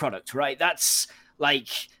a product, right? That's like.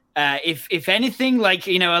 If anything, like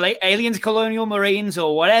Aliens, Colonial Marines,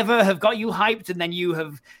 or whatever have got you hyped, and then you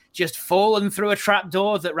have just fallen through a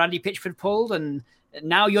trapdoor that Randy Pitchford pulled, and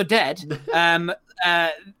now you're dead. Then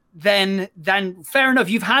fair enough.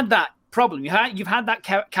 You've had that problem. You've had that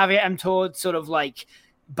caveat emptor, sort of like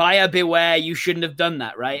buyer beware. You shouldn't have done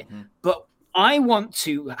that, right? Mm-hmm. But I want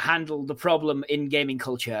to handle the problem in gaming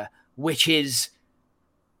culture, which is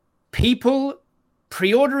people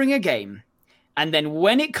pre-ordering a game. And then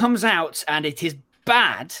when it comes out and it is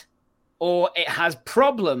bad or it has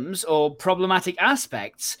problems or problematic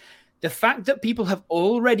aspects, the fact that people have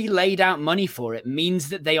already laid out money for it means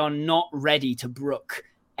that they are not ready to brook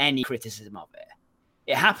any criticism of it.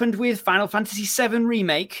 It happened with Final Fantasy VII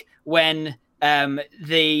Remake when everyone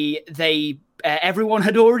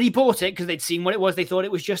had already bought it because they'd seen what it was. They thought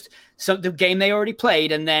it was just the game they already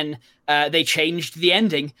played, and then they changed the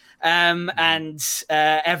ending, and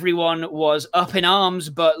everyone was up in arms.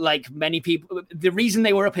 But like many people, the reason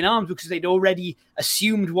they were up in arms was because they'd already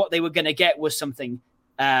assumed what they were going to get was something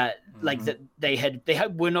like that. They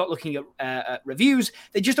were not looking at reviews.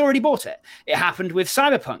 They just already bought it. It happened with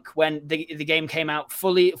Cyberpunk when the game came out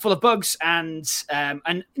full of bugs and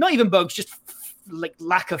not even bugs, just like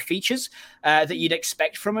lack of features that you'd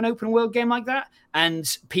expect from an open world game like that,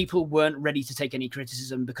 and people weren't ready to take any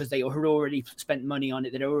criticism because they had already spent money on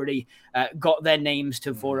it. They'd already got their names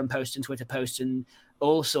to forum posts and Twitter posts and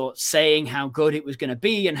all sorts, saying how good it was going to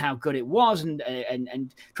be and how good it was, and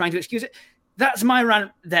trying to excuse it. That's my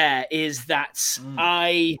rant. There is that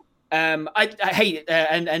I hate it,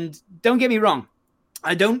 and don't get me wrong,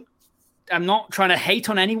 I'm not trying to hate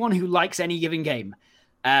on anyone who likes any given game.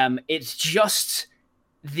 It's just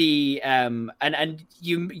the and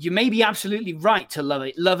you may be absolutely right to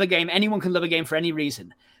love a game. Anyone can love a game for any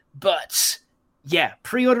reason, but Yeah,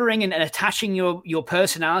 pre-ordering and attaching your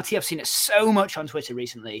personality. I've seen it so much on Twitter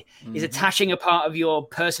recently. Is attaching a part of your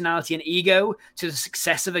personality and ego to the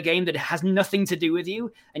success of a game that has nothing to do with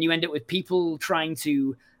you, and you end up with people trying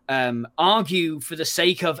to argue for the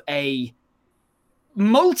sake of a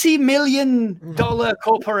multi-million-dollar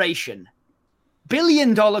corporation,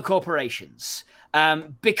 billion-dollar corporations,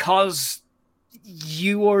 because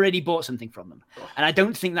you already bought something from them. And I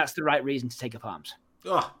don't think that's the right reason to take up arms.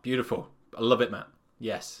 Oh, beautiful. I love it, Matt.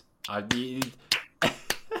 Yes. Fair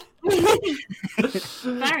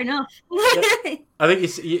enough. I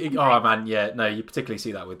think oh man, yeah, no, you particularly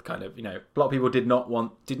see that with kind of, a lot of people did not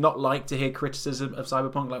like to hear criticism of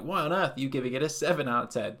Cyberpunk, like, why on earth are you giving it a 7 out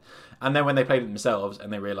of 10? And then when they played it themselves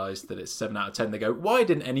and they realised that it's 7 out of 10, they go, why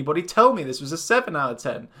didn't anybody tell me this was a 7 out of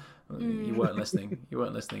 10? You weren't listening.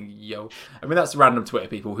 Yo. I mean, that's random Twitter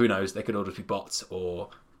people. Who knows? They could all just be bots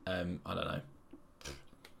or, I don't know,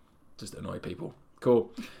 just annoy people.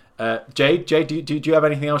 Cool. Jade, do you have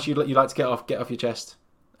anything else you'd like to get off your chest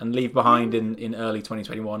and leave behind in early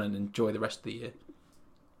 2021 and enjoy the rest of the year?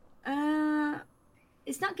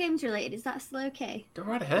 It's not games related. Is that still okay? Go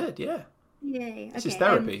right ahead. Yeah. Yay. This is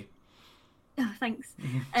therapy. Oh, thanks.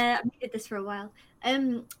 I've needed this for a while.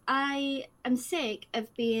 I am sick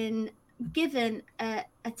of being given a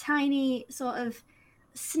tiny sort of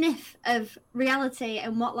sniff of reality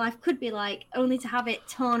and what life could be like, only to have it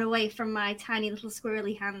torn away from my tiny little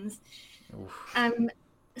squirrely hands.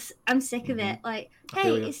 I'm sick of it. Like,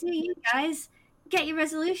 hey, it's New Year, guys. Get your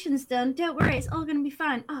resolutions done. Don't worry, it's all going to be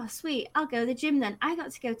fine. Oh, sweet. I'll go to the gym then. I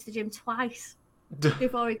got to go to the gym twice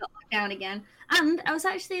before we got locked down again. And I was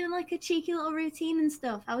actually in like a cheeky little routine and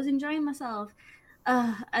stuff. I was enjoying myself.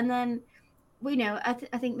 And then, I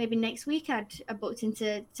think maybe next week I booked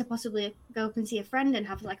into to possibly go up and see a friend and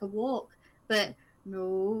have like a walk. But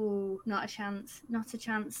no, not a chance. Not a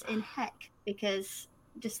chance in heck, because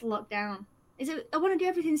just locked down. I want to do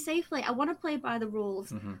everything safely. I want to play by the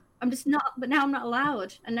rules. I'm just not, but now I'm not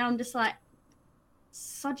allowed. And now I'm just like,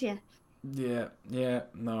 sod you. Yeah.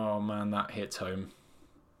 No, man, that hits home.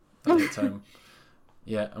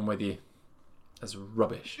 Yeah, I'm with you. That's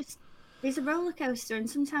rubbish. It's a roller coaster, and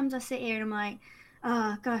sometimes I sit here and I'm like,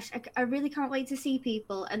 oh gosh, I really can't wait to see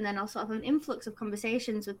people. And then I'll sort of have an influx of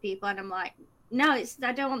conversations with people, and I'm like, no, I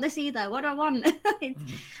don't want this either. What do I want?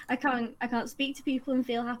 I can't speak to people and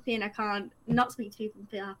feel happy, and I can't not speak to people and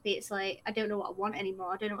feel happy. It's like I don't know what I want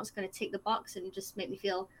anymore. I don't know what's going to tick the box and just make me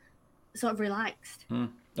feel sort of relaxed.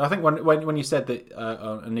 I think when you said that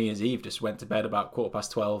on New Year's Eve just went to bed about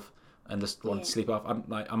 12:15 and just wanted to sleep off, I'm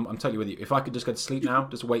totally with you. If I could just go to sleep now,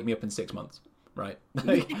 just wake me up in 6 months, right?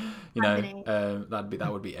 That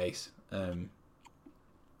would be ace.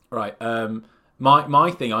 Right.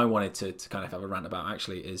 My thing I wanted to kind of have a rant about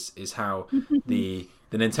actually is how the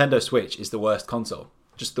Nintendo Switch is the worst console,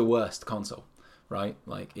 just the worst console, right?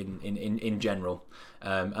 Like in general.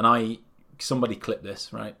 And somebody clip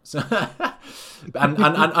this, right? So and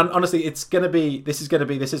honestly, this is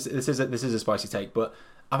a spicy take, but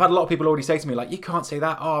I've had a lot of people already say to me like, you can't say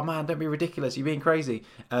that. Oh man, don't be ridiculous. You're being crazy.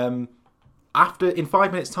 In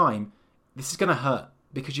 5 minutes time, this is going to hurt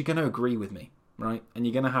because you're going to agree with me. Right, and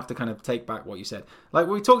you're gonna have to kind of take back what you said. Like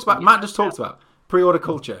we talked about, Matt just talked about pre-order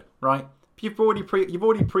culture, right? You've already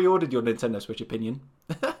pre-ordered your Nintendo Switch opinion,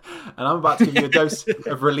 and I'm about to give you a dose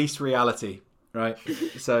of release reality, right?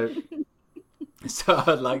 So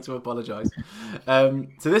I'd like to apologise. So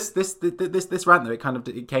this rant though,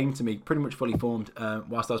 it came to me pretty much fully formed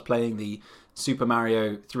whilst I was playing the Super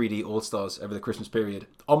Mario 3D All Stars over the Christmas period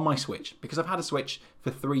on my Switch, because I've had a Switch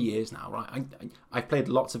for 3 years now, right? I've played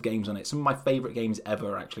lots of games on it. Some of my favourite games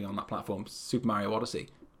ever actually on that platform, Super Mario Odyssey,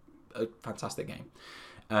 a fantastic game.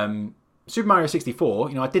 Super Mario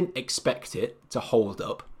 64, I didn't expect it to hold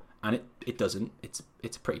up, and it doesn't. It's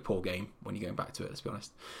a pretty poor game when you're going back to it, let's be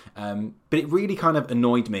honest. But it really kind of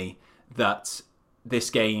annoyed me that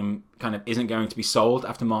this game kind of isn't going to be sold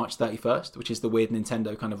after March 31st, which is the weird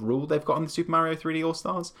Nintendo kind of rule they've got on the Super Mario 3D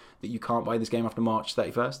All-Stars, that you can't buy this game after March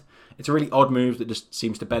 31st. It's a really odd move that just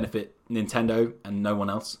seems to benefit Nintendo and no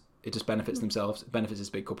one else. It just benefits themselves. It benefits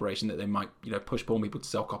this big corporation that they might, push poor people to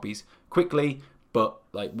sell copies quickly, but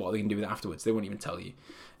like what are they going to do with it afterwards? They won't even tell you.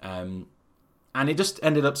 And it just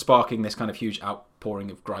ended up sparking this kind of huge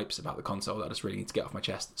outpouring of gripes about the console that I just really need to get off my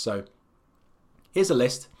chest. So here's a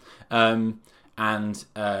list. And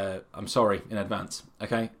I'm sorry in advance,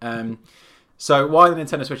 okay? So why the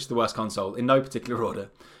Nintendo Switch is the worst console, in no particular order.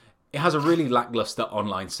 it has a really lackluster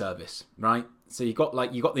online service, right? So you got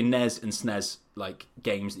the NES and SNES like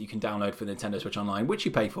games that you can download for Nintendo Switch Online, which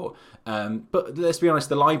you pay for. But let's be honest,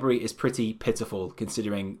 the library is pretty pitiful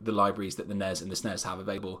considering the libraries that the NES and the SNES have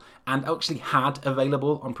available, and actually had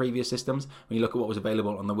available on previous systems. When you look at what was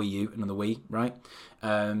available on the Wii U and on the Wii, right?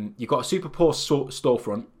 You've got a super poor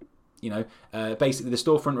storefront. Basically the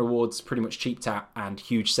storefront rewards pretty much cheap tap and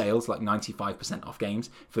huge sales, like 95% off games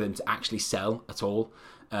for them to actually sell at all.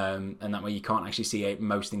 And that way you can't actually see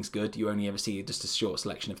most things good. You only ever see just a short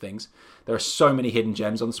selection of things. There are so many hidden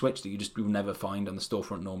gems on the Switch that you'll never find on the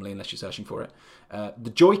storefront normally unless you're searching for it. The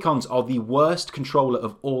Joy-Cons are the worst controller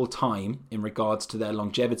of all time in regards to their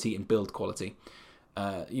longevity and build quality.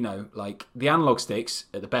 Like the analog sticks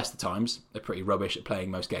at the best of times, they're pretty rubbish at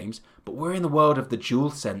playing most games, but we're in the world of the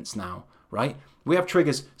DualSense now, right? We have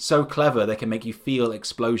triggers so clever they can make you feel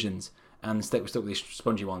explosions, and stick with these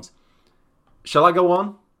spongy ones. Shall I go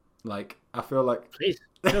on? Like, I feel like... Please,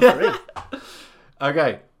 feel free.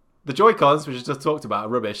 Okay. The Joy-Cons, which I just talked about, are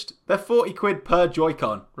rubbish. They're 40 quid per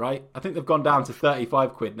Joy-Con, right? I think they've gone down to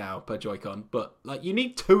 35 quid now per Joy-Con. But, like, you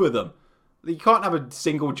need two of them. You can't have a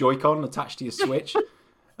single Joy-Con attached to your Switch.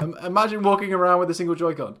 Imagine walking around with a single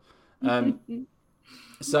Joy-Con.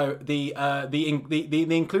 So the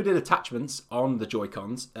included attachments on the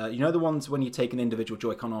Joy-Cons, the ones when you take an individual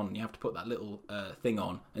Joy-Con on, you have to put that little thing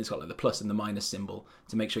on, and it's got like the plus and the minus symbol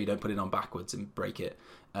to make sure you don't put it on backwards and break it.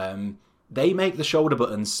 They make the shoulder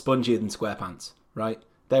buttons spongier than SquarePants, right?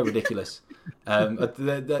 They're ridiculous.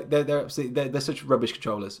 They're such rubbish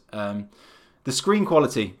controllers. The screen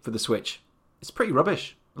quality for the Switch, it's pretty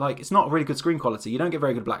rubbish. Like, it's not really good screen quality. You don't get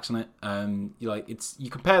very good blacks on it. You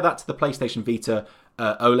compare that to the PlayStation Vita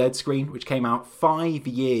OLED screen, which came out 5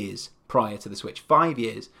 years prior to the Switch. 5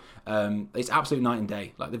 years. It's absolute night and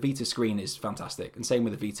day. Like, the Vita screen is fantastic, and same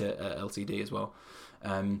with the Vita LCD as well.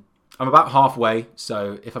 I'm about halfway,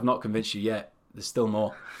 so if I've not convinced you yet, there's still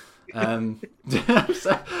more. So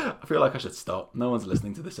I feel like I should stop. No one's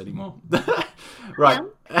listening to this anymore. Right.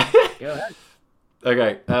 Go ahead.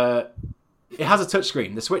 Okay. It has a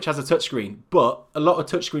touchscreen. The Switch has a touchscreen, but a lot of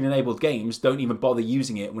touchscreen-enabled games don't even bother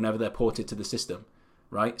using it whenever they're ported to the system,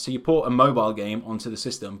 right? So you port a mobile game onto the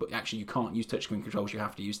system, but actually you can't use touchscreen controls. You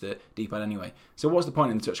have to use the D-pad anyway. So what's the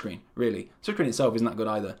point in the touchscreen, really? Touchscreen itself isn't that good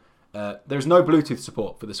either. There's no Bluetooth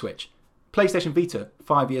support for the Switch. PlayStation Vita,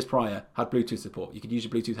 5 years prior, had Bluetooth support. You could use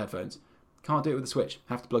your Bluetooth headphones. Can't do it with the Switch.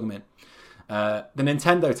 Have to plug them in. The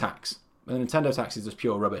Nintendo tax. The Nintendo tax is just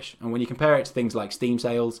pure rubbish. And when you compare it to things like Steam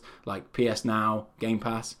sales, like PS Now, Game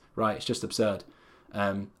Pass, right, it's just absurd.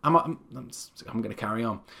 I'm going to carry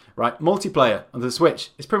on. Right, multiplayer on the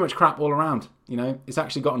Switch, it's pretty much crap all around. It's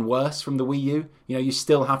actually gotten worse from the Wii U. You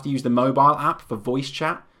still have to use the mobile app for voice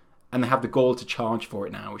chat, and they have the gall to charge for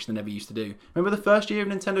it now, which they never used to do. Remember the first year of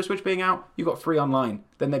Nintendo Switch being out? You got free online.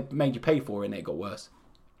 Then they made you pay for it, and it got worse.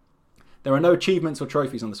 There are no achievements or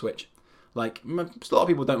trophies on the Switch. Like, a lot of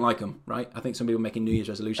people don't like them, right? I think some people are making New Year's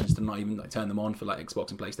resolutions to not even turn them on for like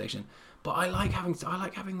Xbox and PlayStation. But I like having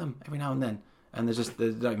them every now and then, and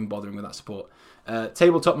they're not even bothering with that support.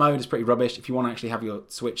 Tabletop mode is pretty rubbish. If you want to actually have your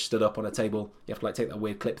Switch stood up on a table, you have to take that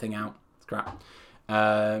weird clip thing out. It's crap.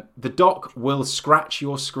 The dock will scratch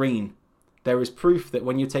your screen. There is proof that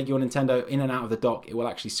when you take your Nintendo in and out of the dock, it will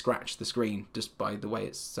actually scratch the screen just by the way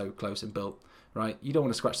it's so close and built. Right? You don't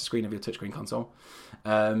want to scratch the screen of your touchscreen console.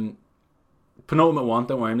 Penultimate one,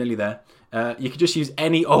 don't worry, I'm nearly there. You could just use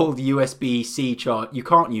any old USB-C charge. You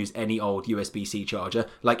can't use any old USB-C charger,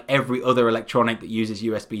 like every other electronic that uses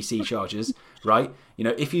USB-C chargers, right?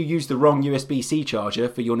 If you use the wrong USB-C charger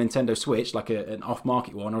for your Nintendo Switch, like an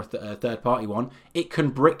off-market one or a third-party one, it can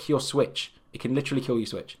brick your Switch. It can literally kill your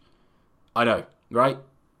Switch. I know, right?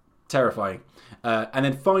 Terrifying. And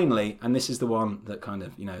then finally, and this is the one that kind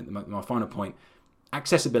of, my final point,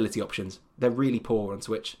 accessibility options. They're really poor on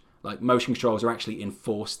Switch. Like, motion controls are actually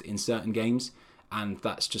enforced in certain games, and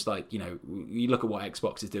that's just like, you look at what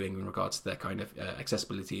Xbox is doing in regards to their kind of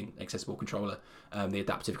accessibility and accessible controller, the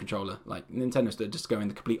adaptive controller. Like, Nintendo's just going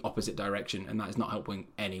the complete opposite direction, and that is not helping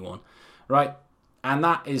anyone, right? And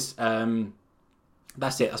that is,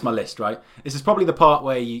 that's it. That's my list, right? This is probably the part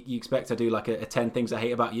where you expect to do like a 10 things I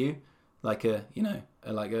hate about you, like and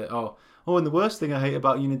the worst thing I hate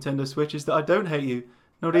about you, Nintendo Switch, is that I don't hate you.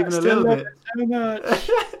 Not even a little bit. So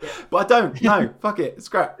much. But I don't. No, fuck it.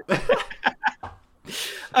 Scrap.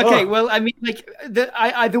 Okay, well, I mean, like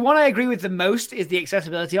the one I agree with the most is the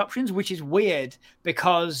accessibility options, which is weird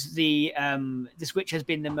because the Switch has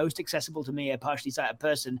been the most accessible to me, a partially sighted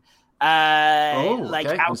person, out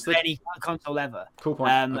of any console ever. Cool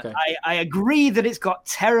point. Okay. I agree that it's got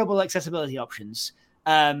terrible accessibility options.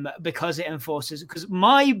 because it enforces, because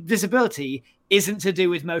my disability isn't to do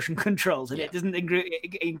with motion controls, and it doesn't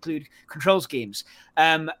include control schemes.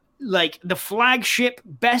 Like the flagship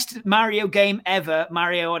best Mario game ever,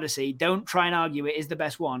 Mario Odyssey, don't try and argue it is the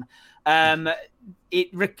best one. It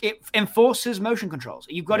enforces motion controls.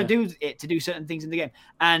 You've got to do it to do certain things in the game,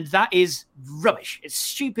 and that is rubbish. It's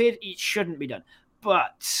stupid. It shouldn't be done.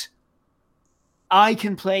 But I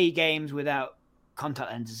can play games without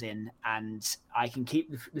contact lenses in, and I can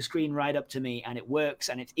keep the screen right up to me, and it works,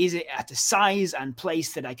 and it is at a size and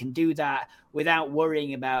place that I can do that without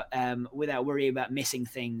worrying about missing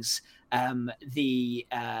things.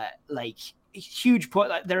 Like huge point.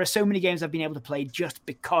 Like, there are so many games I've been able to play just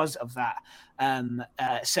because of that.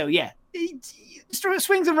 So yeah, it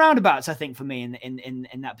swings and roundabouts, I think, for me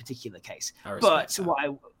in that particular case.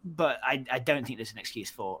 But I don't think there's an excuse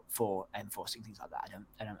for enforcing things like that.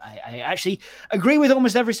 I actually agree with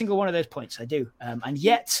almost every single one of those points. I do. And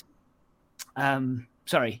yet,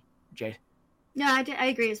 sorry, Jade. No, I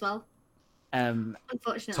agree as well.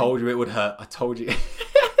 Unfortunately, told you it would hurt. I told you.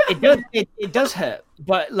 It does hurt,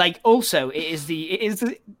 but like also it is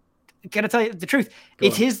the. Can I tell you the truth?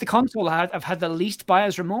 It is the console I've had the least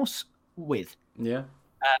buyer's remorse with. Yeah.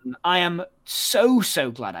 I am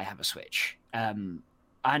so glad I have a Switch. And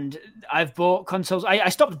I've bought consoles. I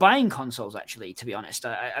stopped buying consoles, actually, to be honest.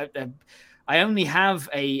 I only have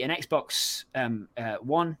an Xbox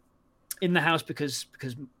One in the house because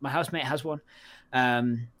my housemate has one,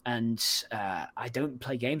 and I don't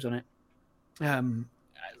play games on it.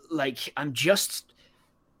 Like I'm just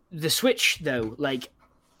the Switch though. Like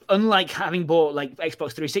unlike having bought like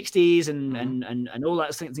Xbox 360s and all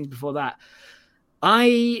that things before that,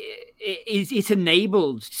 it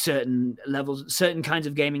enabled certain levels, certain kinds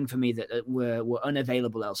of gaming for me that were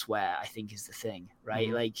unavailable elsewhere. I think is the thing, right?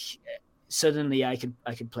 Mm-hmm. Like suddenly I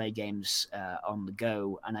could play games on the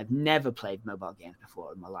go, and I've never played mobile games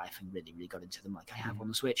before in my life, and really got into them like I have on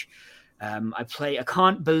the Switch. I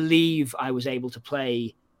can't believe I was able to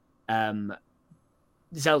play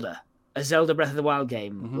Zelda Breath of the Wild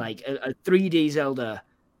game, like a 3D Zelda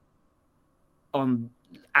on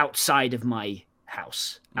outside of my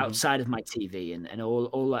house, outside of my TV and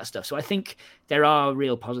all that stuff. So I think there are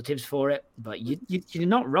real positives for it, but you're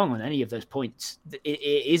not wrong on any of those points. It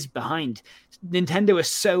is behind. Nintendo is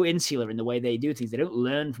so insular in the way they do things. They don't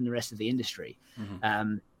learn from the rest of the industry.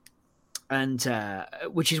 And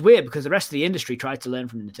which is weird because the rest of the industry tried to learn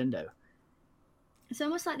from Nintendo. It's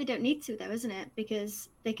almost like they don't need to, though, isn't it? Because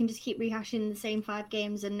they can just keep rehashing the same 5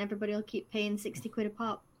 games, and everybody will keep paying £60 a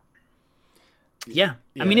pop. Yeah.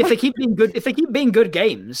 I mean, if they keep being good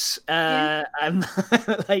games, I'm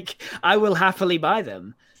like, I will happily buy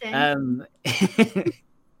them. Yeah,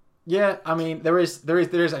 I mean, there is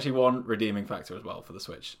actually one redeeming factor as well for the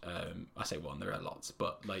Switch. I say one, there are lots,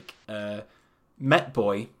 but like, Met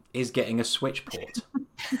Boy is getting a Switch port.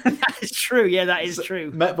 That is true. Yeah, that is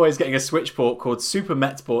true. Met Boy is getting a Switch port called Super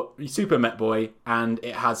Met Boy, and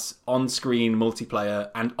it has on-screen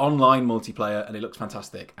multiplayer and online multiplayer, and it looks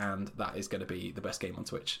fantastic. And that is going to be the best game on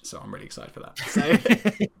Switch. So I'm really excited for that.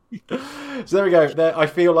 So there we go. I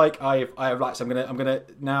feel like I have liked. So I'm gonna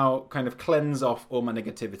now kind of cleanse off all my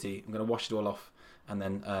negativity. I'm gonna wash it all off. And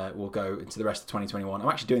then we'll go into the rest of 2021. I'm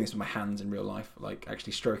actually doing this with my hands in real life, like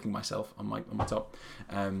actually stroking myself on my top.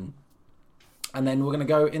 And then we're going to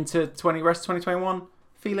go into rest of 2021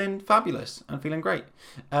 feeling fabulous and feeling great.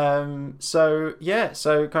 So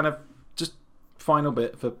kind of just final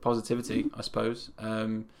bit for positivity, I suppose,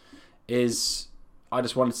 is I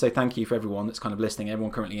just wanted to say thank you for everyone that's kind of listening.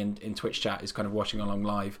 Everyone currently in Twitch chat is kind of watching along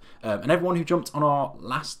live. And everyone who jumped on our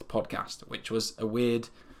last podcast, which was a weird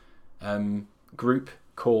group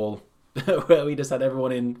call where we just had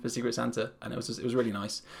everyone in for Secret Santa, and it was really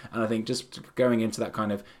nice. And I think just going into that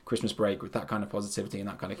kind of Christmas break with that kind of positivity and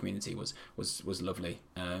that kind of community was lovely.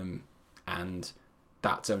 And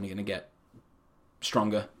that's only going to get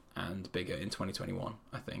stronger and bigger in 2021,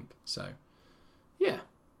 I think. So, yeah,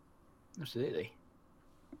 absolutely,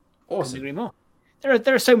 awesome. Couldn't agree more.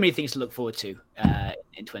 There are so many things to look forward to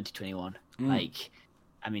in 2021. Like,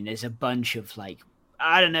 I mean, there's a bunch of like.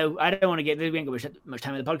 I don't know. I don't want to we ain't got much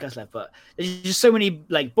time in the podcast left, but there's just so many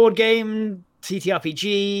like board game,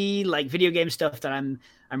 TTRPG, like video game stuff that I'm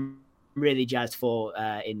really jazzed for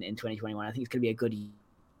in 2021. I think it's going to be a good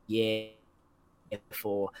year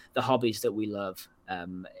for the hobbies that we love,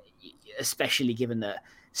 especially given that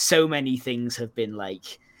so many things have been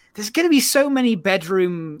like. There's going to be so many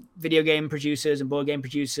bedroom video game producers and board game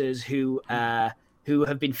producers who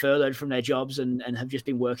have been furloughed from their jobs and have just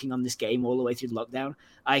been working on this game all the way through the lockdown.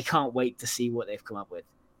 I can't wait to see what they've come up with.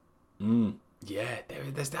 Yeah,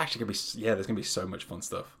 there's actually there's gonna be so much fun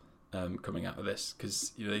stuff coming out of this,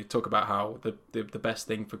 because they talk about how the best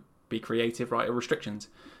thing for be creative, right, are restrictions,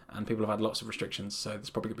 and people have had lots of restrictions, so there's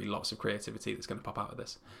probably gonna be lots of creativity that's gonna pop out of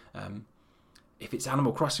this. If it's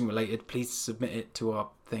Animal Crossing related, please submit it to our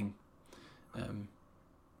thing.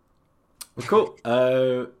 Well, cool.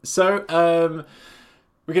 So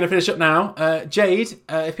we're going to finish up now. Jade,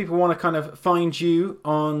 if people want to kind of find you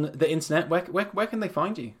on the internet, where can they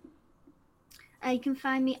find you? You can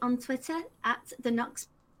find me on Twitter at the Nox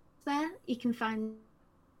Bear. You can find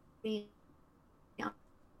me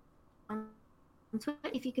on Twitter.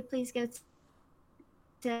 If you could please go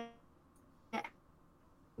to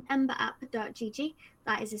emberapp.gg.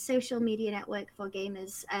 That is a social media network for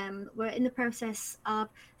gamers. We're in the process of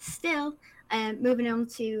still moving on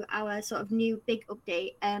to our sort of new big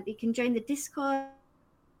update. You can join the Discord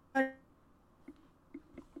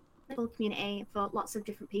community for lots of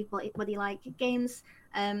different people, whether you like games,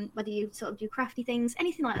 whether you sort of do crafty things,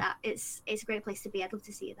 anything like that. It's a great place to be. I'd love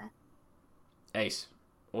to see you there. Ace.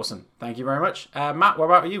 Awesome. Thank you very much. Matt, what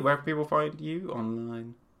about you? Where can people find you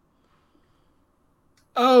online?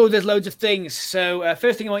 Oh, there's loads of things. So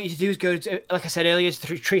first thing I want you to do is go to, like I said earlier, to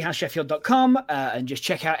treehousesheffield.com and just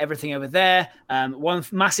check out everything over there. One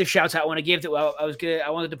massive shout out I want to give that I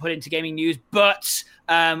wanted to put into gaming news, but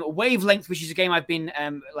Wavelength, which is a game I've been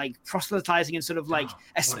like proselytizing and sort of like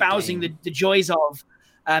espousing the joys of,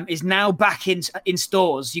 is now back in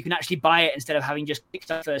stores. You can actually buy it instead of having just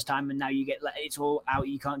picked up first time, and now you get it's all out.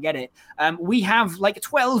 You can't get it. We have like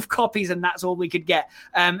 12 copies, and that's all we could get.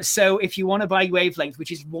 So if you want to buy Wavelength,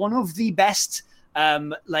 which is one of the best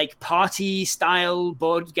like party style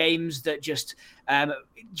board games that just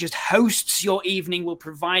hosts your evening, will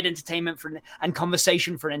provide entertainment and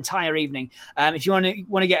conversation for an entire evening. If you want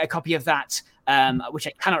to get a copy of that, which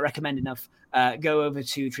I cannot recommend enough, go over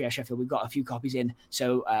to Treehouse Sheffield. We've got a few copies in,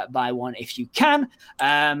 so buy one if you can.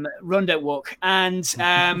 Run, don't walk. And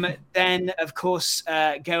then, of course,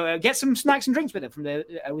 go get some snacks and drinks with it from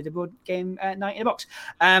with the board game night in a box.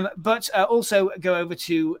 But also go over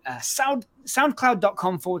to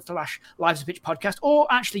soundcloud.com/Lives of Pitch podcast, or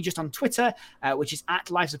actually just on Twitter, which is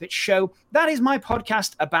at Lives of Pitch Show. That is my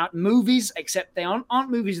podcast about movies, except they aren't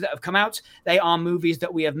movies that have come out. They are movies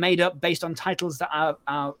that we have made up based on titles that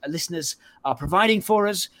our listeners are providing for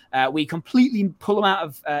us. We completely pull them out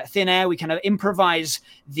of thin air. We kind of improvise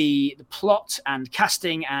the plot and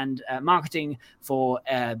casting and marketing for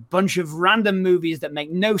a bunch of random movies that make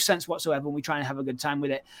no sense whatsoever, and we try and have a good time with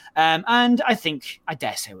it. And I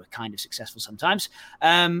dare say we're kind of successful sometimes.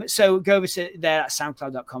 So go over to there at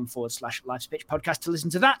soundcloud.com/Lives of Pitch podcast to listen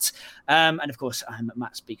to that. And of course, I'm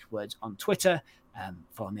Matt Speaks Words on Twitter.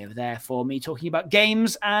 Follow me over there for me talking about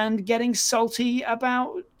games and getting salty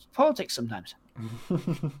about politics sometimes.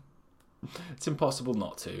 It's impossible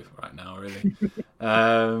not to right now, really.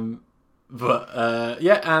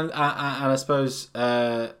 Yeah, and I suppose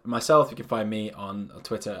myself, you can find me on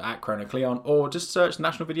Twitter at ChronoCleon, or just search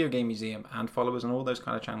National Video Game Museum and follow us on all those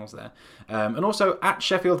kind of channels there. And also at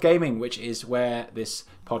Sheffield Gaming, which is where this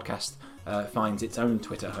podcast finds its own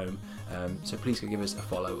Twitter home. So please go give us a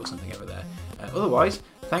follow or something over there. Otherwise,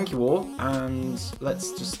 thank you all, and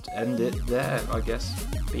let's just end it there, I guess.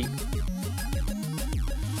 Beep.